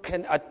who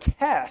can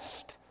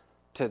attest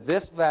to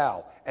this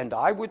vow, and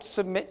I would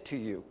submit to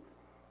you,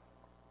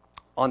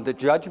 on the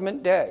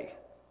judgment day,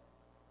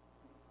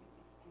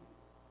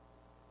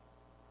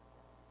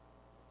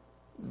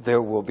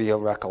 there will be a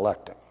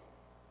recollecting.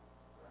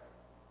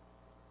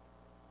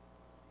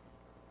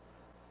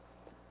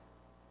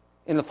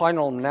 In the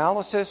final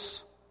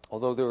analysis,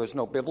 although there is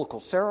no biblical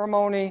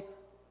ceremony,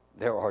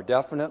 there are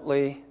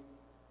definitely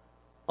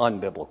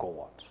unbiblical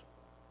ones.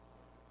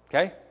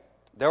 Okay?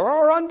 There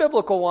are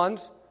unbiblical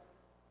ones,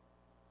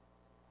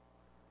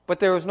 but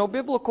there is no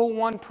biblical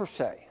one per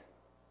se.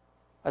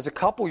 As a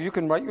couple, you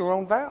can write your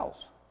own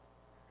vows.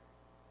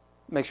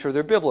 Make sure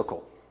they're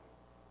biblical.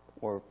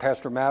 Or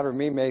Pastor Matt or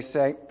me may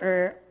say,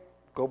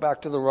 go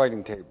back to the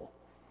writing table.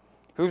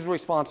 Who's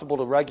responsible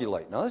to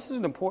regulate? Now, this is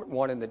an important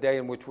one in the day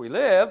in which we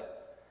live,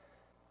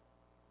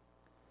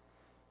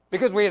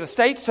 because we have the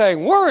state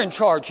saying, we're in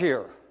charge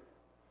here.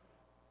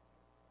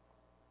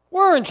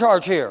 We're in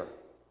charge here.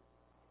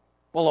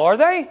 Well, are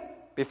they?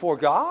 Before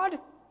God?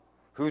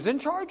 Who's in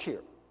charge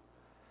here?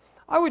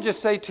 I would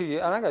just say to you,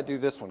 and I got to do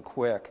this one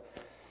quick.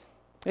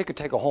 It could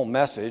take a whole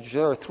message.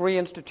 There are 3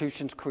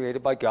 institutions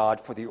created by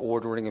God for the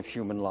ordering of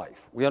human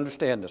life. We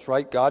understand this,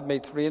 right? God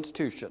made 3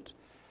 institutions.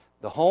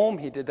 The home,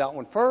 He did that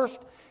one first.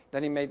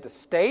 Then He made the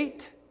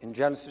state in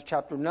Genesis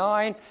chapter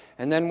 9.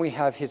 And then we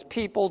have His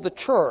people, the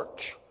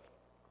church,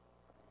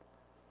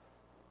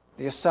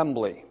 the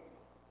assembly.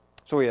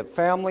 So we have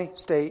family,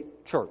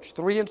 state, church.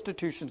 3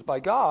 institutions by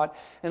God.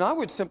 And I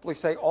would simply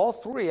say all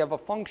 3 have a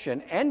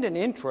function and an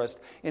interest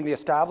in the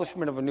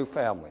establishment of a new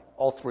family.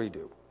 All 3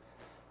 do.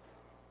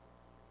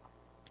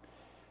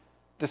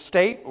 The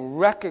state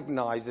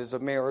recognizes a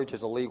marriage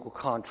as a legal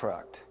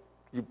contract.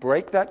 You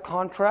break that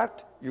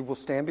contract, you will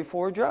stand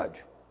before a judge.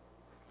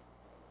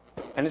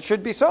 And it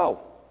should be so.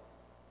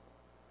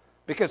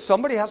 Because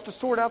somebody has to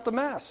sort out the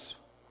mess.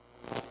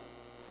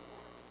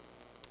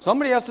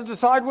 Somebody has to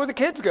decide where the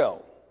kids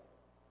go.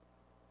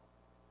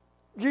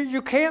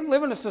 You can't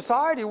live in a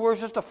society where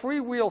it's just a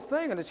freewheel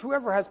thing and it's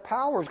whoever has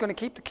power is going to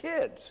keep the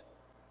kids.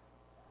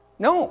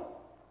 No.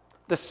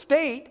 The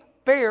state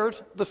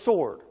bears the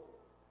sword.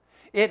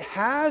 It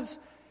has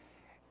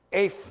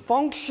a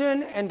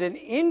function and an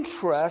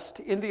interest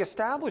in the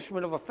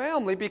establishment of a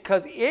family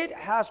because it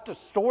has to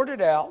sort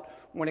it out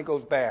when it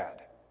goes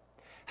bad.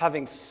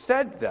 Having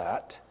said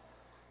that,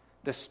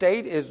 the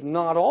state is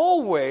not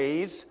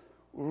always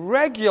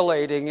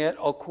regulating it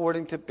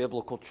according to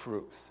biblical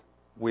truth.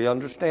 We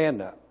understand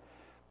that.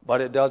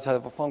 but it does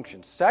have a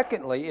function.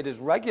 Secondly, it is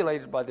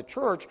regulated by the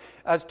church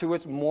as to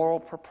its moral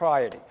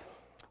propriety.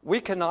 We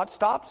cannot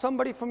stop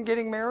somebody from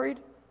getting married,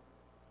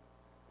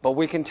 but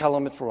we can tell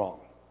them it's wrong.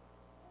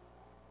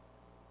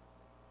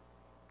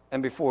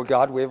 And before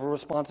God, we have a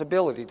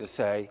responsibility to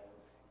say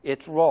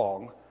it's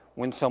wrong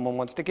when someone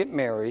wants to get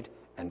married,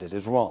 and it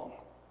is wrong.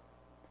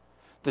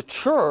 The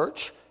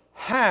church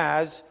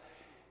has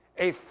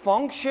a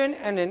function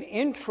and an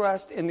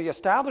interest in the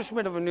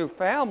establishment of a new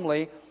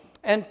family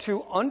and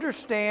to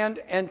understand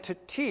and to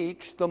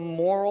teach the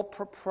moral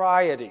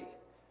propriety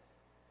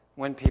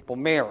when people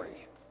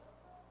marry.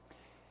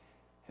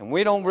 And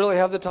we don't really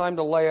have the time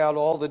to lay out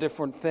all the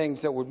different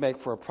things that would make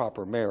for a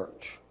proper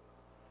marriage.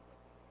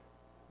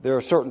 There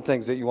are certain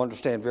things that you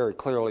understand very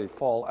clearly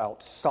fall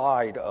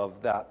outside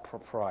of that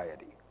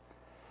propriety.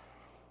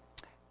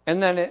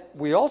 And then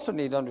we also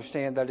need to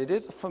understand that it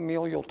is a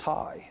familial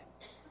tie.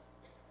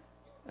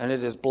 And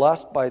it is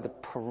blessed by the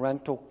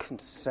parental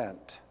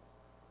consent.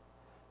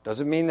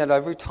 Doesn't mean that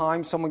every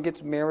time someone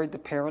gets married, the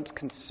parents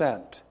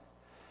consent.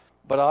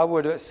 But I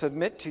would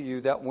submit to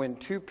you that when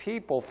two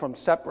people from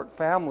separate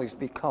families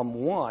become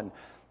one,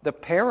 the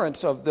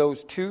parents of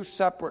those two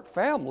separate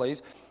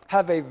families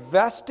have a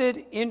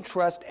vested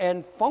interest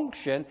and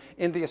function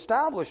in the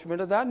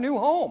establishment of that new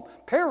home.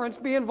 Parents,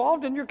 be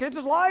involved in your kids'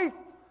 life.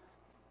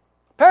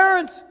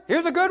 Parents,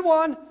 here's a good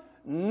one.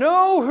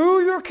 Know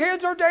who your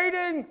kids are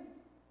dating.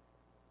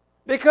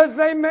 Because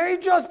they may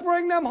just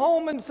bring them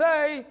home and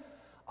say,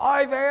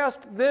 I've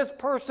asked this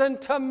person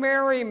to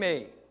marry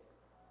me.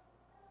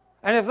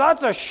 And if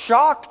that's a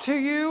shock to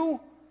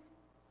you,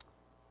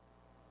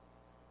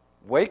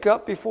 wake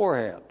up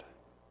beforehand.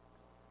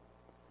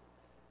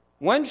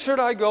 When should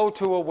I go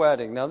to a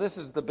wedding? Now, this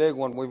is the big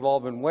one we've all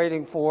been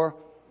waiting for,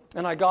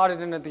 and I got it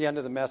in at the end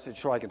of the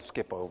message so I can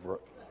skip over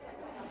it.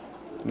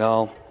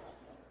 No,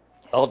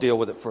 I'll deal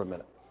with it for a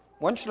minute.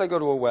 When should I go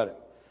to a wedding?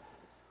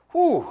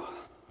 Whew.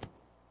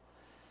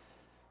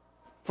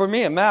 For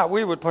me and Matt,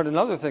 we would put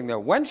another thing there.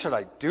 When should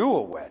I do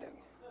a wedding?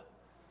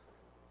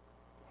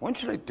 When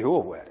should I do a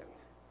wedding?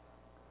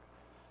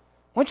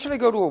 When should I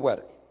go to a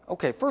wedding?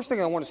 Okay, first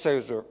thing I want to say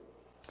is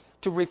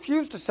to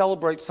refuse to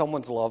celebrate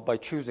someone's love by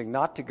choosing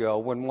not to go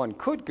when one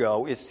could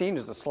go is seen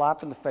as a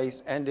slap in the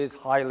face and is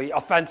highly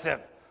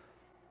offensive.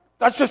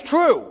 That's just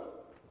true,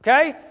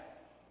 okay?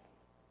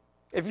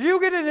 If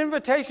you get an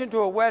invitation to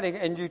a wedding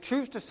and you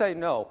choose to say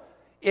no,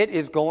 it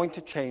is going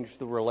to change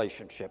the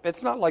relationship.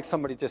 It's not like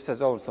somebody just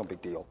says, oh, it's no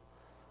big deal.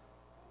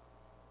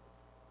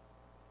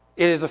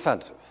 It is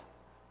offensive.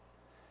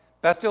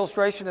 Best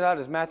illustration of that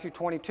is Matthew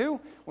 22,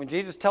 when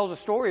Jesus tells a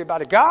story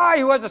about a guy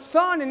who has a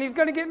son and he's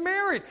going to get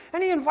married.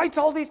 And he invites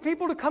all these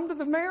people to come to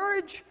the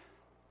marriage.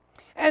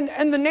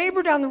 And the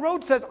neighbor down the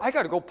road says, I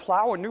got to go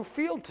plow a new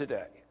field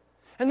today.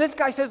 And this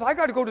guy says, I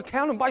got to go to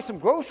town and buy some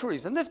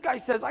groceries. And this guy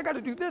says, I got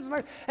to do this.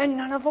 And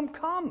none of them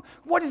come.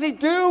 What does he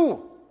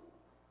do?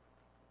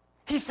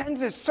 He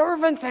sends his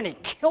servants and he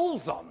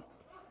kills them.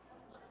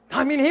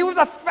 I mean, he was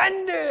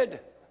offended.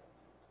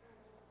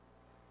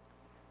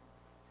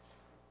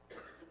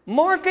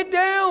 Mark it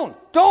down.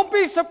 Don't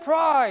be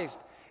surprised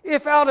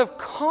if out of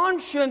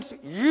conscience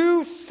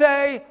you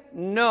say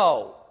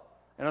no.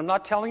 And I'm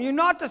not telling you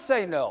not to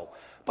say no,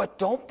 but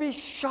don't be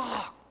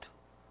shocked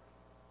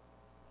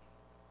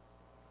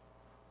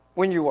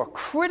when you are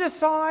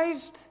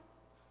criticized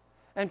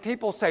and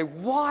people say,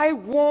 why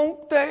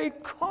won't they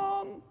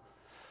come?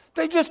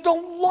 They just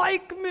don't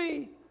like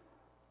me.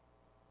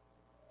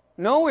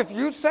 No, if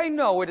you say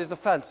no, it is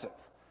offensive.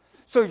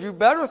 So you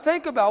better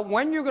think about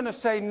when you're going to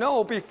say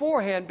no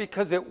beforehand,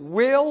 because it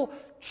will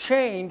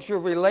change your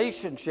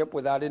relationship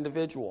with that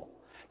individual.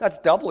 That's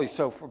doubly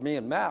so for me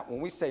and Matt.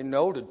 When we say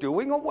no to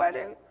doing a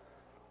wedding,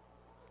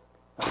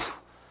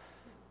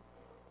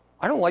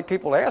 I don't like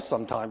people to ask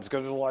sometimes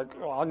because they're like,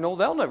 oh, I know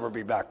they'll never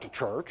be back to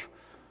church.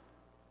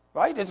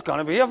 Right? It's going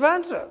to be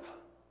offensive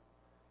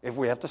if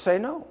we have to say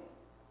no.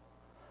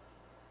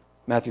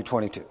 Matthew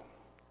 22.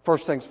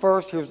 First things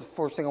first, here's the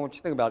first thing I want you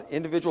to think about: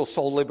 individual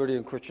soul liberty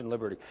and Christian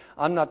liberty.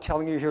 I'm not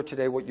telling you here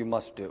today what you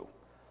must do.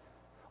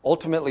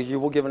 Ultimately, you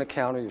will give an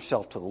account of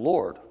yourself to the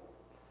Lord.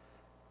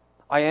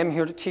 I am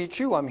here to teach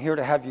you. I'm here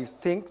to have you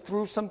think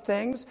through some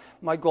things.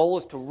 My goal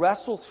is to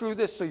wrestle through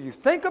this so you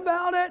think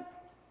about it.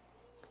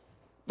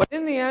 But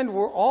in the end,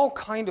 we're all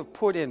kind of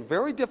put in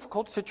very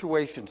difficult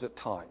situations at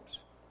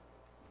times.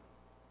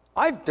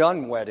 I've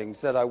done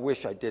weddings that I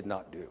wish I did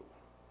not do.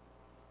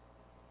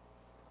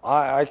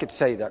 I could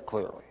say that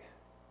clearly.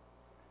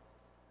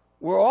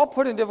 We're all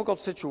put in difficult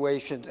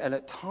situations, and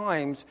at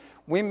times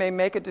we may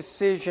make a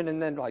decision,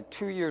 and then like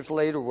 2 years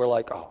later we're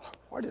like, oh,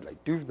 why did I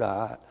do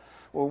that?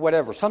 Or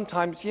whatever.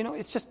 Sometimes,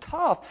 it's just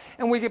tough,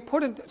 and we get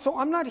put in. So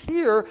I'm not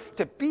here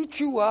to beat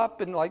you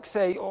up and like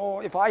say, oh,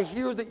 if I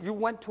hear that you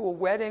went to a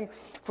wedding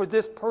for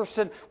this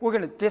person, we're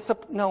going to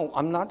discipline. No,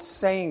 I'm not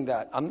saying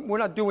that. We're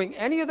not doing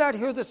any of that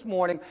here this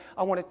morning.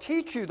 I want to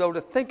teach you, though,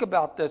 to think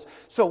about this.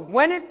 So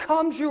when it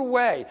comes your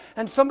way,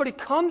 and somebody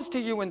comes to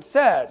you and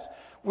says,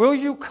 will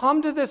you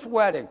come to this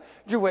wedding?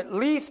 You at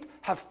least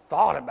have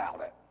thought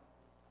about it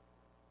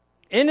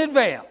in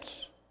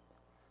advance.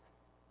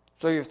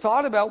 So you've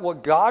thought about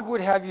what God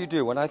would have you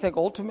do, and I think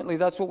ultimately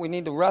that's what we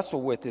need to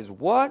wrestle with is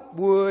what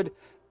would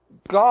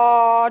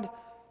God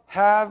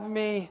have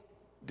me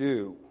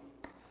do?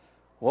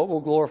 What will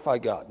glorify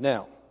God?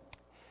 Now,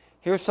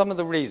 here's some of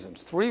the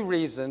reasons. 3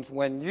 reasons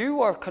when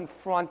you are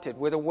confronted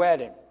with a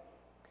wedding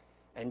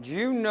and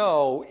you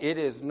know it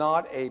is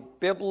not a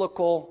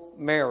biblical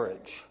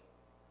marriage.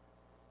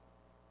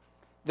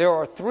 There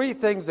are 3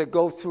 things that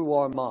go through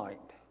our mind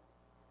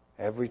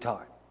every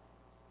time.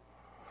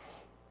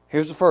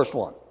 Here's the first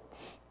one.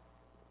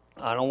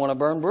 I don't want to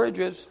burn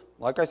bridges.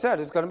 Like I said,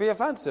 it's going to be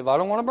offensive. I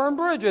don't want to burn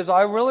bridges.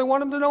 I really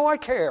want them to know I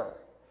care.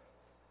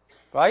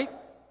 Right?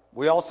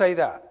 We all say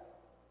that.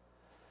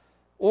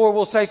 Or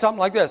we'll say something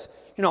like this.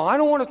 I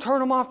don't want to turn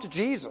them off to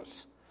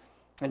Jesus.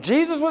 And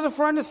Jesus was a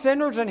friend of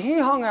sinners and he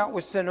hung out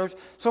with sinners.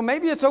 So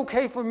maybe it's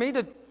okay for me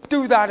to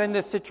do that in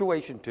this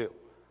situation too.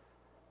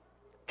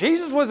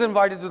 Jesus was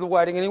invited to the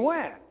wedding and he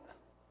went.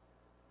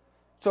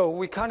 So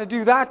we kind of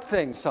do that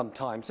thing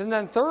sometimes. And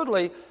then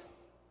thirdly,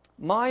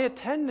 my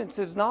attendance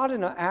is not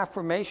an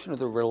affirmation of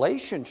the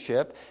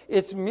relationship.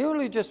 It's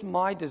merely just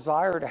my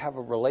desire to have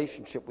a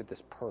relationship with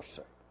this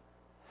person.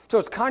 So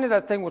it's kind of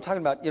that thing we're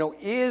talking about.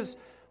 Is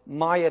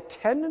my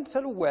attendance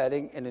at a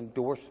wedding an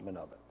endorsement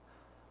of it,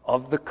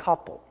 of the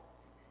couple?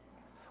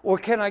 Or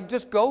can I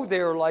just go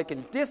there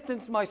and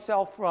distance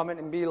myself from it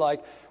and be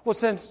like, well,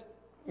 since,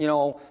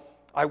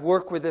 I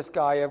work with this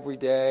guy every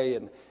day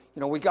and,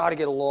 we got to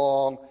get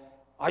along.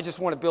 I just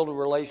want to build a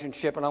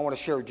relationship and I want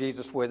to share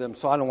Jesus with him,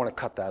 so I don't want to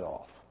cut that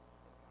off.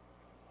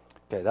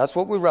 Okay, that's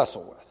what we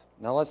wrestle with.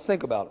 Now let's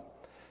think about it.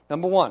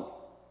 Number 1,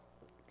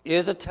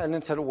 is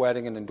attendance at a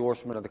wedding an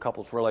endorsement of the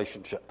couple's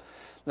relationship?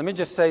 Let me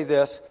just say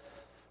this,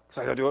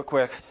 because I got to do it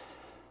quick.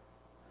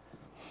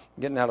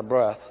 I'm getting out of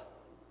breath.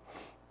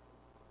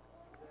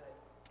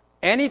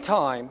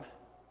 Anytime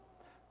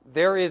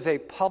there is a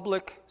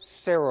public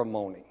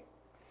ceremony,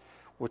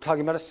 we're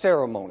talking about a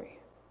ceremony.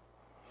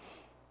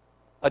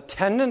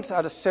 Attendance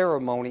at a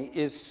ceremony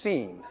is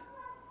seen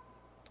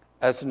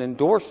as an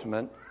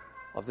endorsement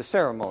of the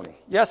ceremony.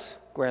 Yes,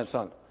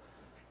 grandson.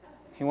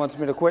 He wants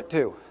me to quit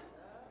too.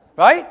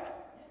 Right?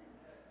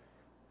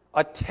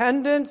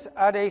 Attendance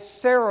at a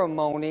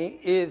ceremony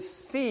is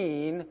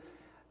seen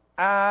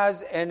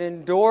as an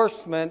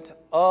endorsement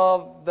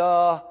of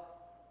the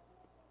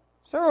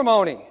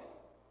ceremony.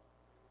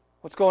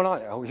 What's going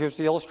on? Oh, here's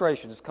the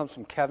illustration. This comes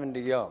from Kevin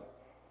DeYoung.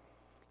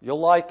 You'll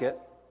like it.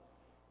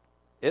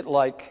 It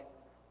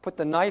put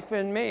the knife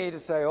in me to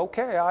say,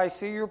 okay, I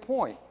see your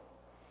point.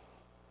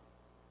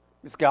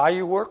 This guy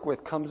you work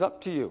with comes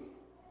up to you.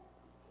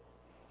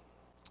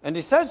 And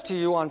he says to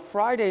you on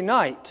Friday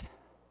night,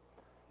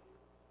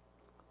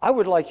 I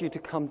would like you to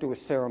come to a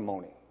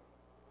ceremony.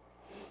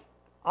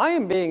 I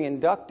am being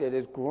inducted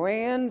as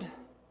grand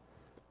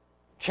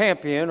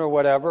champion or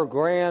whatever,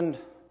 grand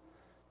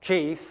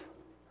chief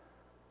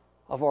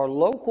of our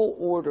local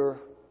order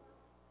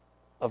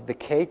of the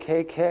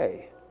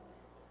KKK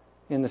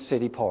in the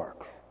city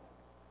park.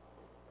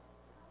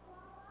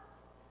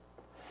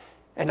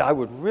 And I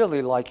would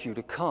really like you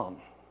to come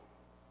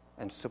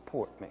and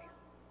support me.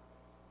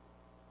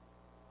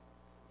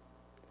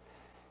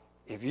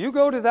 If you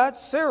go to that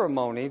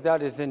ceremony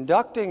that is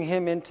inducting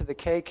him into the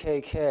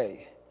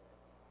KKK,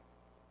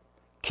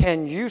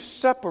 can you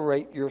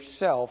separate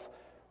yourself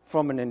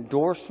from an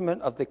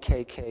endorsement of the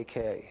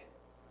KKK?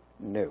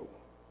 No,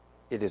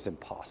 it is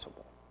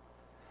impossible.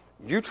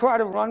 You try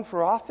to run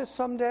for office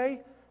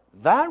someday,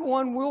 that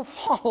one will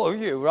follow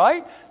you,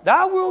 right?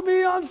 That will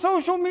be on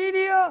social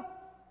media.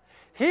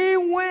 He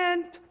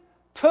went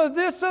to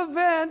this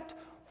event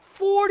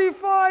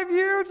 45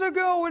 years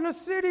ago in a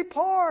city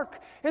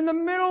park in the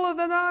middle of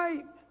the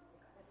night.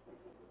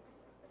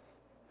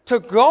 To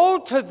go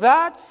to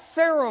that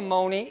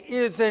ceremony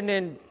is an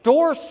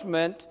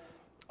endorsement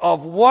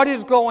of what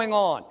is going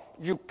on.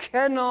 You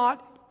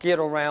cannot get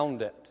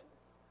around it.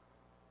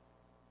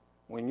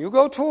 When you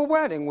go to a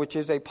wedding, which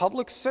is a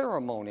public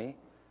ceremony,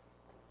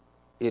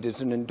 it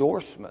is an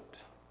endorsement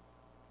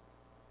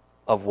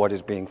of what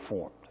is being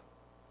formed.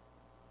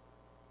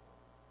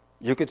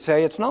 You could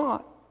say it's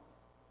not,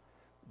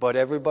 but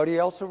everybody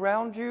else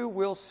around you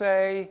will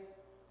say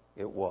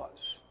it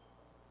was.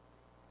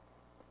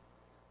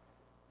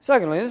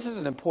 Secondly, this is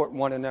an important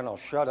one, and then I'll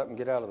shut up and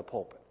get out of the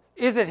pulpit.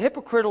 Is it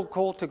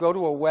hypocritical to go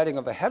to a wedding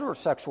of a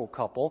heterosexual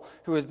couple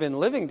who has been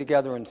living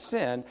together in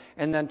sin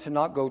and then to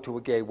not go to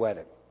a gay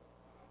wedding?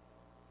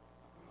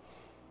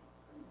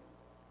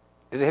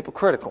 Is it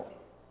hypocritical?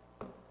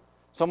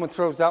 Someone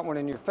throws that one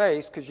in your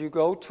face because you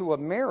go to a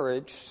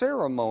marriage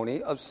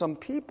ceremony of some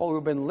people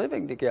who've been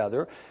living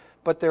together,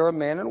 but they're a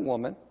man and a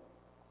woman.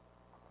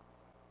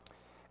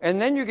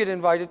 And then you get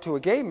invited to a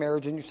gay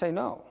marriage and you say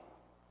no.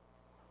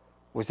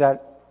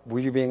 Were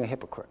you being a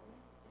hypocrite?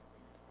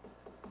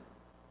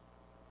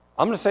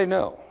 I'm going to say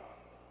no.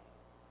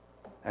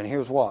 And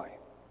here's why.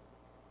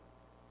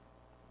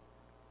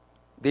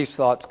 These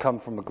thoughts come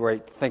from a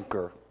great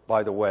thinker,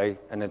 by the way,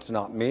 and it's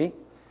not me.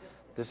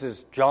 This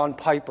is John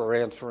Piper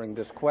answering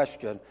this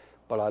question,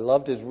 but I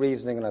loved his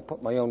reasoning and I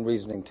put my own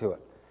reasoning to it.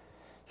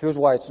 Here's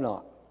why it's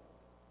not.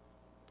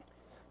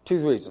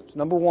 Two reasons.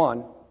 Number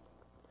one,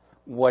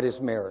 what is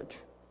marriage?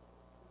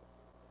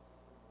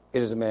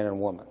 It is a man and a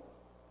woman.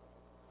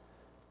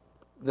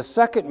 The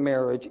second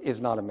marriage is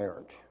not a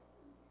marriage.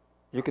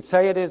 You could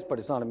say it is, but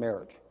it's not a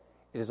marriage.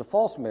 It is a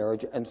false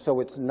marriage, and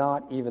so it's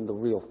not even the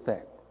real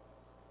thing.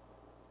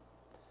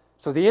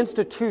 So the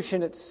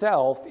institution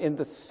itself, in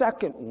the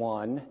second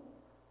one,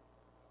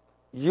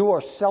 you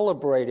are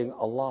celebrating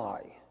a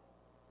lie.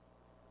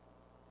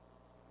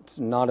 It's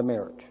not a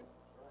marriage.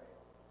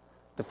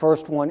 The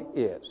first one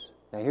is.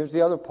 Now here's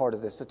the other part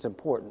of this that's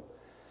important.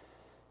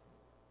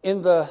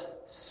 In the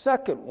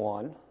second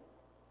one,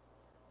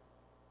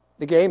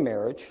 the gay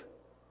marriage,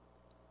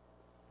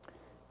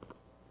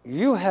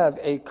 you have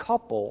a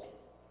couple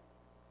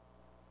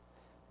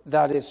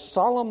that is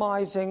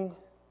solemnizing,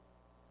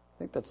 I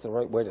think that's the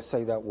right way to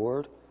say that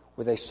word,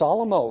 with a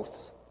solemn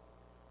oath,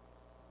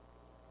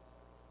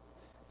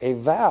 a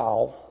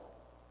vow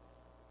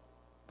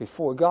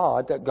before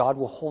God that God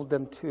will hold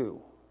them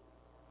to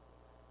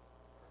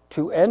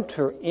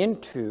enter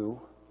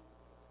into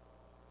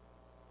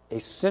a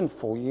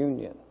sinful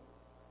union.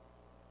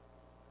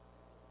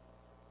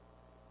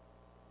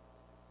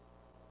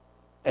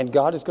 And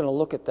God is going to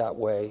look at that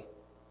way.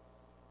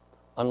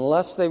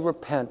 Unless they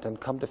repent and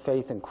come to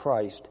faith in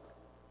Christ,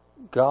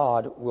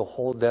 God will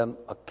hold them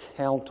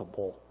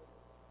accountable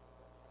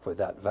for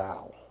that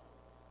vow.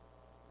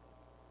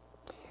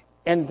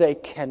 And they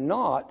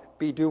cannot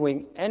be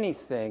doing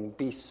anything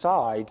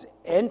besides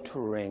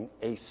entering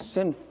a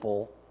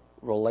sinful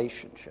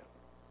relationship.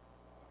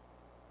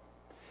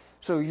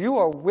 So you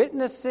are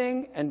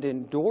witnessing and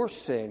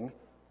endorsing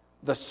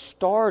the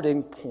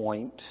starting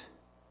point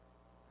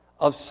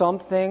of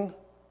something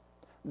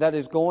that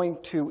is going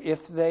to,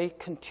 if they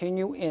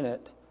continue in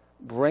it,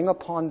 bring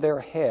upon their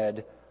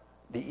head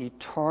the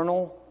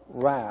eternal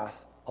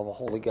wrath of a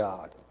holy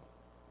God.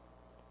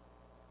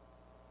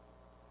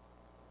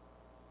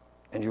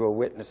 And you are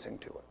witnessing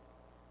to it.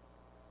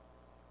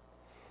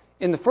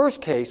 In the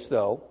first case,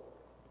 though,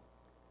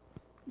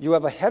 you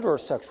have a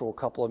heterosexual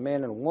couple, a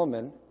man and a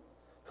woman,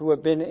 who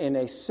have been in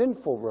a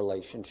sinful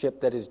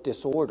relationship that is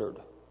disordered.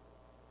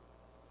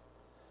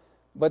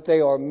 But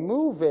they are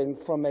moving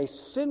from a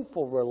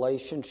sinful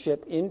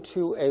relationship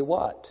into a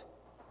what?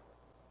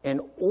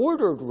 An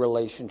ordered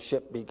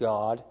relationship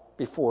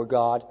before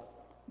God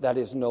that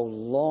is no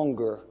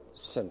longer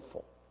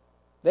sinful.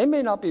 They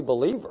may not be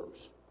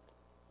believers,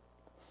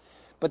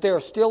 but they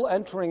are still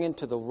entering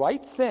into the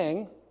right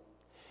thing,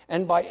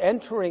 and by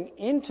entering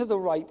into the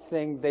right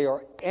thing, they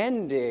are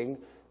ending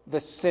the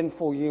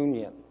sinful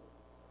union.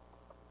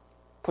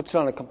 Puts it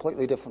on a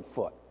completely different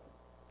foot.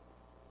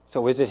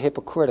 So is it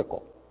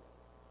hypocritical?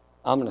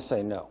 I'm going to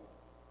say no.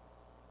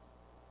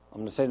 I'm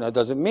going to say no. It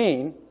doesn't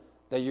mean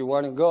that you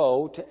want to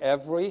go to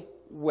every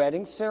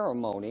wedding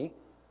ceremony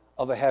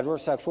of a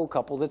heterosexual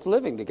couple that's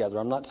living together.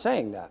 I'm not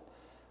saying that.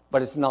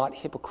 But it's not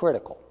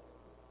hypocritical.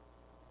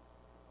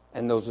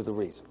 And those are the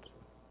reasons.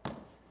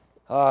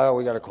 We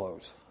got to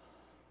close.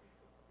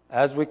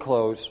 As we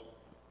close,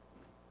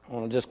 I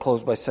want to just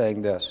close by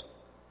saying this.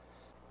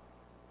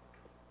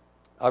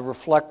 I've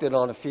reflected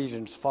on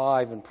Ephesians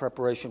 5 in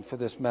preparation for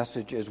this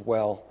message as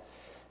well,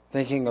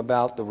 thinking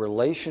about the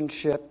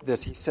relationship.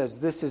 He says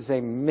this is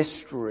a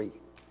mystery.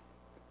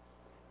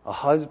 A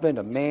husband,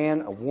 a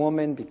man, a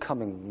woman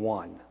becoming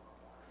one.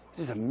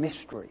 It is a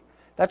mystery.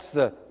 That's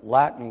the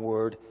Latin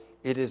word.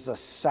 It is a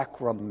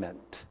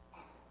sacrament.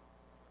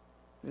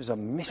 It is a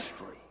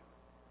mystery.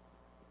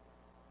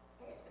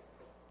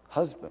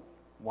 Husband,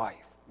 wife,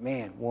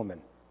 man, woman,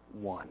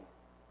 one.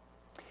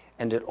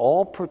 And it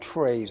all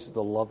portrays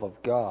the love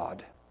of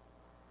God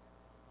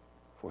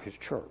for His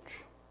church.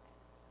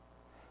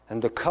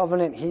 And the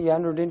covenant He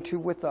entered into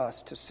with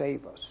us to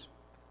save us,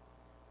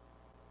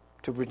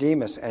 to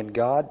redeem us. And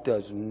God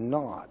does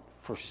not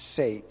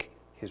forsake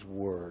His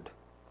word.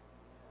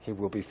 He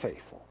will be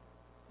faithful.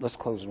 Let's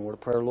close in a word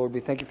of prayer. Lord,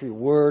 we thank You for Your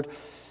word.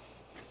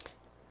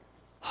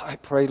 I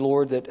pray,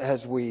 Lord, that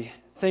as we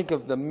think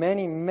of the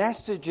many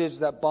messages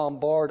that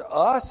bombard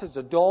us as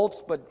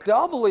adults, but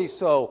doubly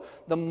so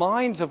the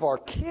minds of our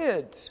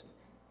kids.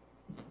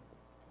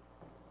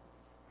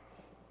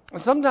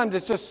 And sometimes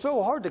it's just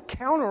so hard to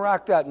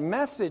counteract that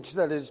message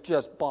that is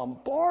just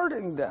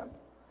bombarding them.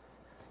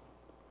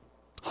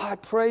 I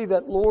pray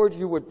that, Lord,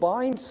 You would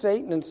bind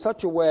Satan in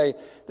such a way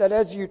that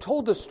as You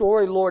told the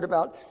story, Lord,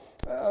 about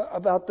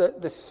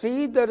the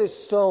seed that is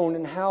sown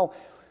and how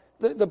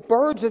the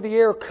birds of the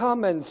air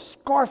come and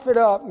scarf it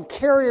up and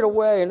carry it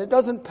away, and it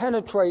doesn't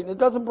penetrate and it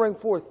doesn't bring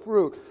forth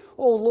fruit.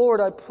 Oh, Lord,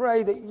 I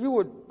pray that You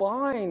would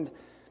bind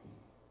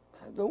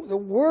the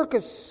work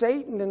of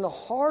Satan in the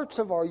hearts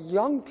of our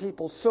young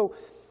people so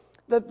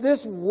that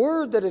this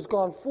word that has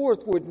gone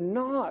forth would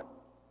not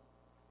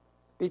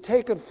be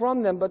taken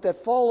from them, but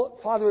that,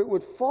 Father, it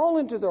would fall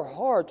into their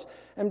hearts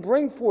and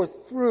bring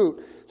forth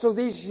fruit. So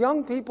these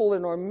young people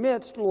in our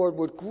midst, Lord,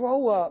 would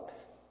grow up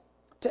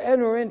to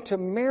enter into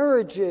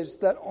marriages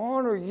that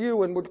honor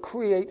You and would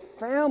create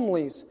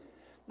families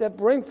that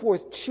bring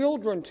forth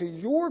children to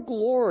Your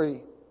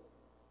glory.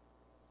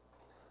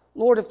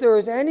 Lord, if there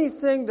is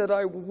anything that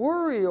I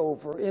worry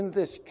over in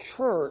this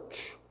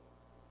church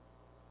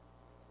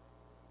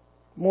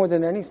more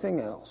than anything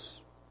else,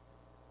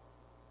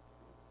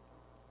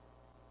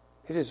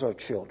 it is our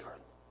children.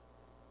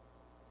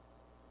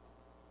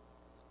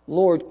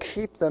 Lord,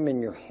 keep them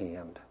in your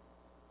hand.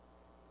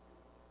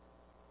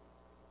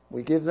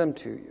 We give them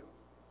to you.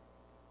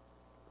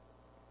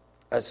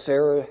 As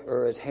Sarah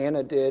or as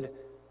Hannah did,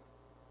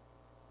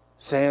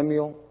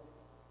 Samuel,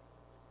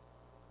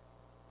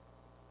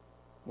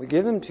 we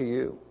give them to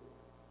you.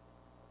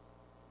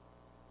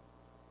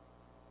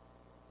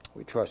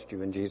 We trust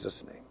you in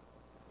Jesus' name.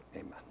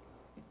 Amen.